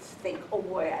points think, oh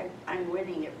boy, I'm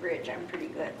winning at bridge, I'm pretty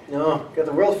good. No, got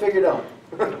the world figured out.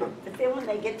 But then when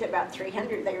they get to about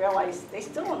 300, they realize they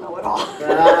still don't know it all.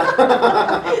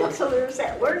 So there's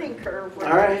that learning curve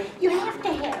where you have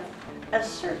to have a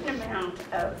certain amount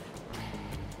of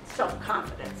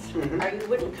self-confidence, or you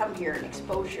wouldn't come here and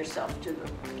expose yourself to the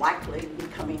likely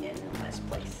of coming in last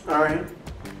place. All right.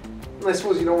 And I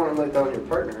suppose you don't want to let down your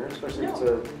partner, especially if it's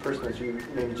a person that you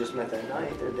maybe just met that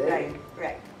night or day. Right,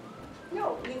 right.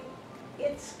 No,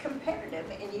 it's competitive,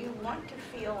 and you want to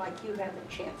feel like you have a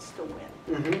chance to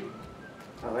win.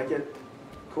 I like it.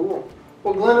 Cool.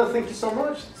 Well, Glenna, thank you so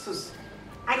much. This is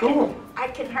cool. I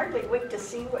can hardly wait to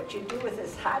see what you do with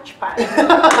this hodgepodge.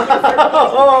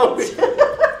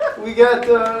 We got,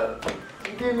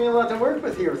 you gave me a lot to work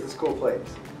with here with this cool place.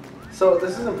 So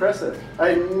this is impressive. I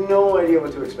had no idea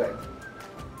what to expect.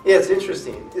 Yeah, it's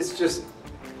interesting. It's just,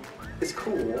 it's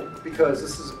cool because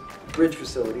this is a bridge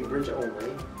facility, bridge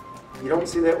only. You don't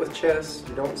see that with chess.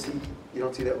 You don't see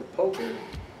that with poker.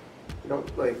 You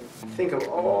don't like think of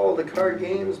all the card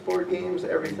games, board games,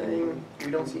 everything.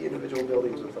 We don't see individual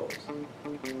buildings with those.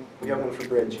 We got one for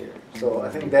bridge here. So I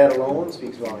think that alone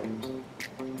speaks volumes.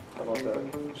 How about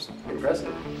that? Just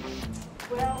impressive.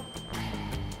 Well,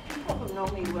 people who know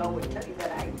me well would tell you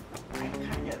that I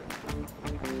kind of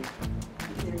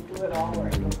either do it all or I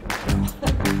don't do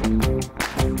it all.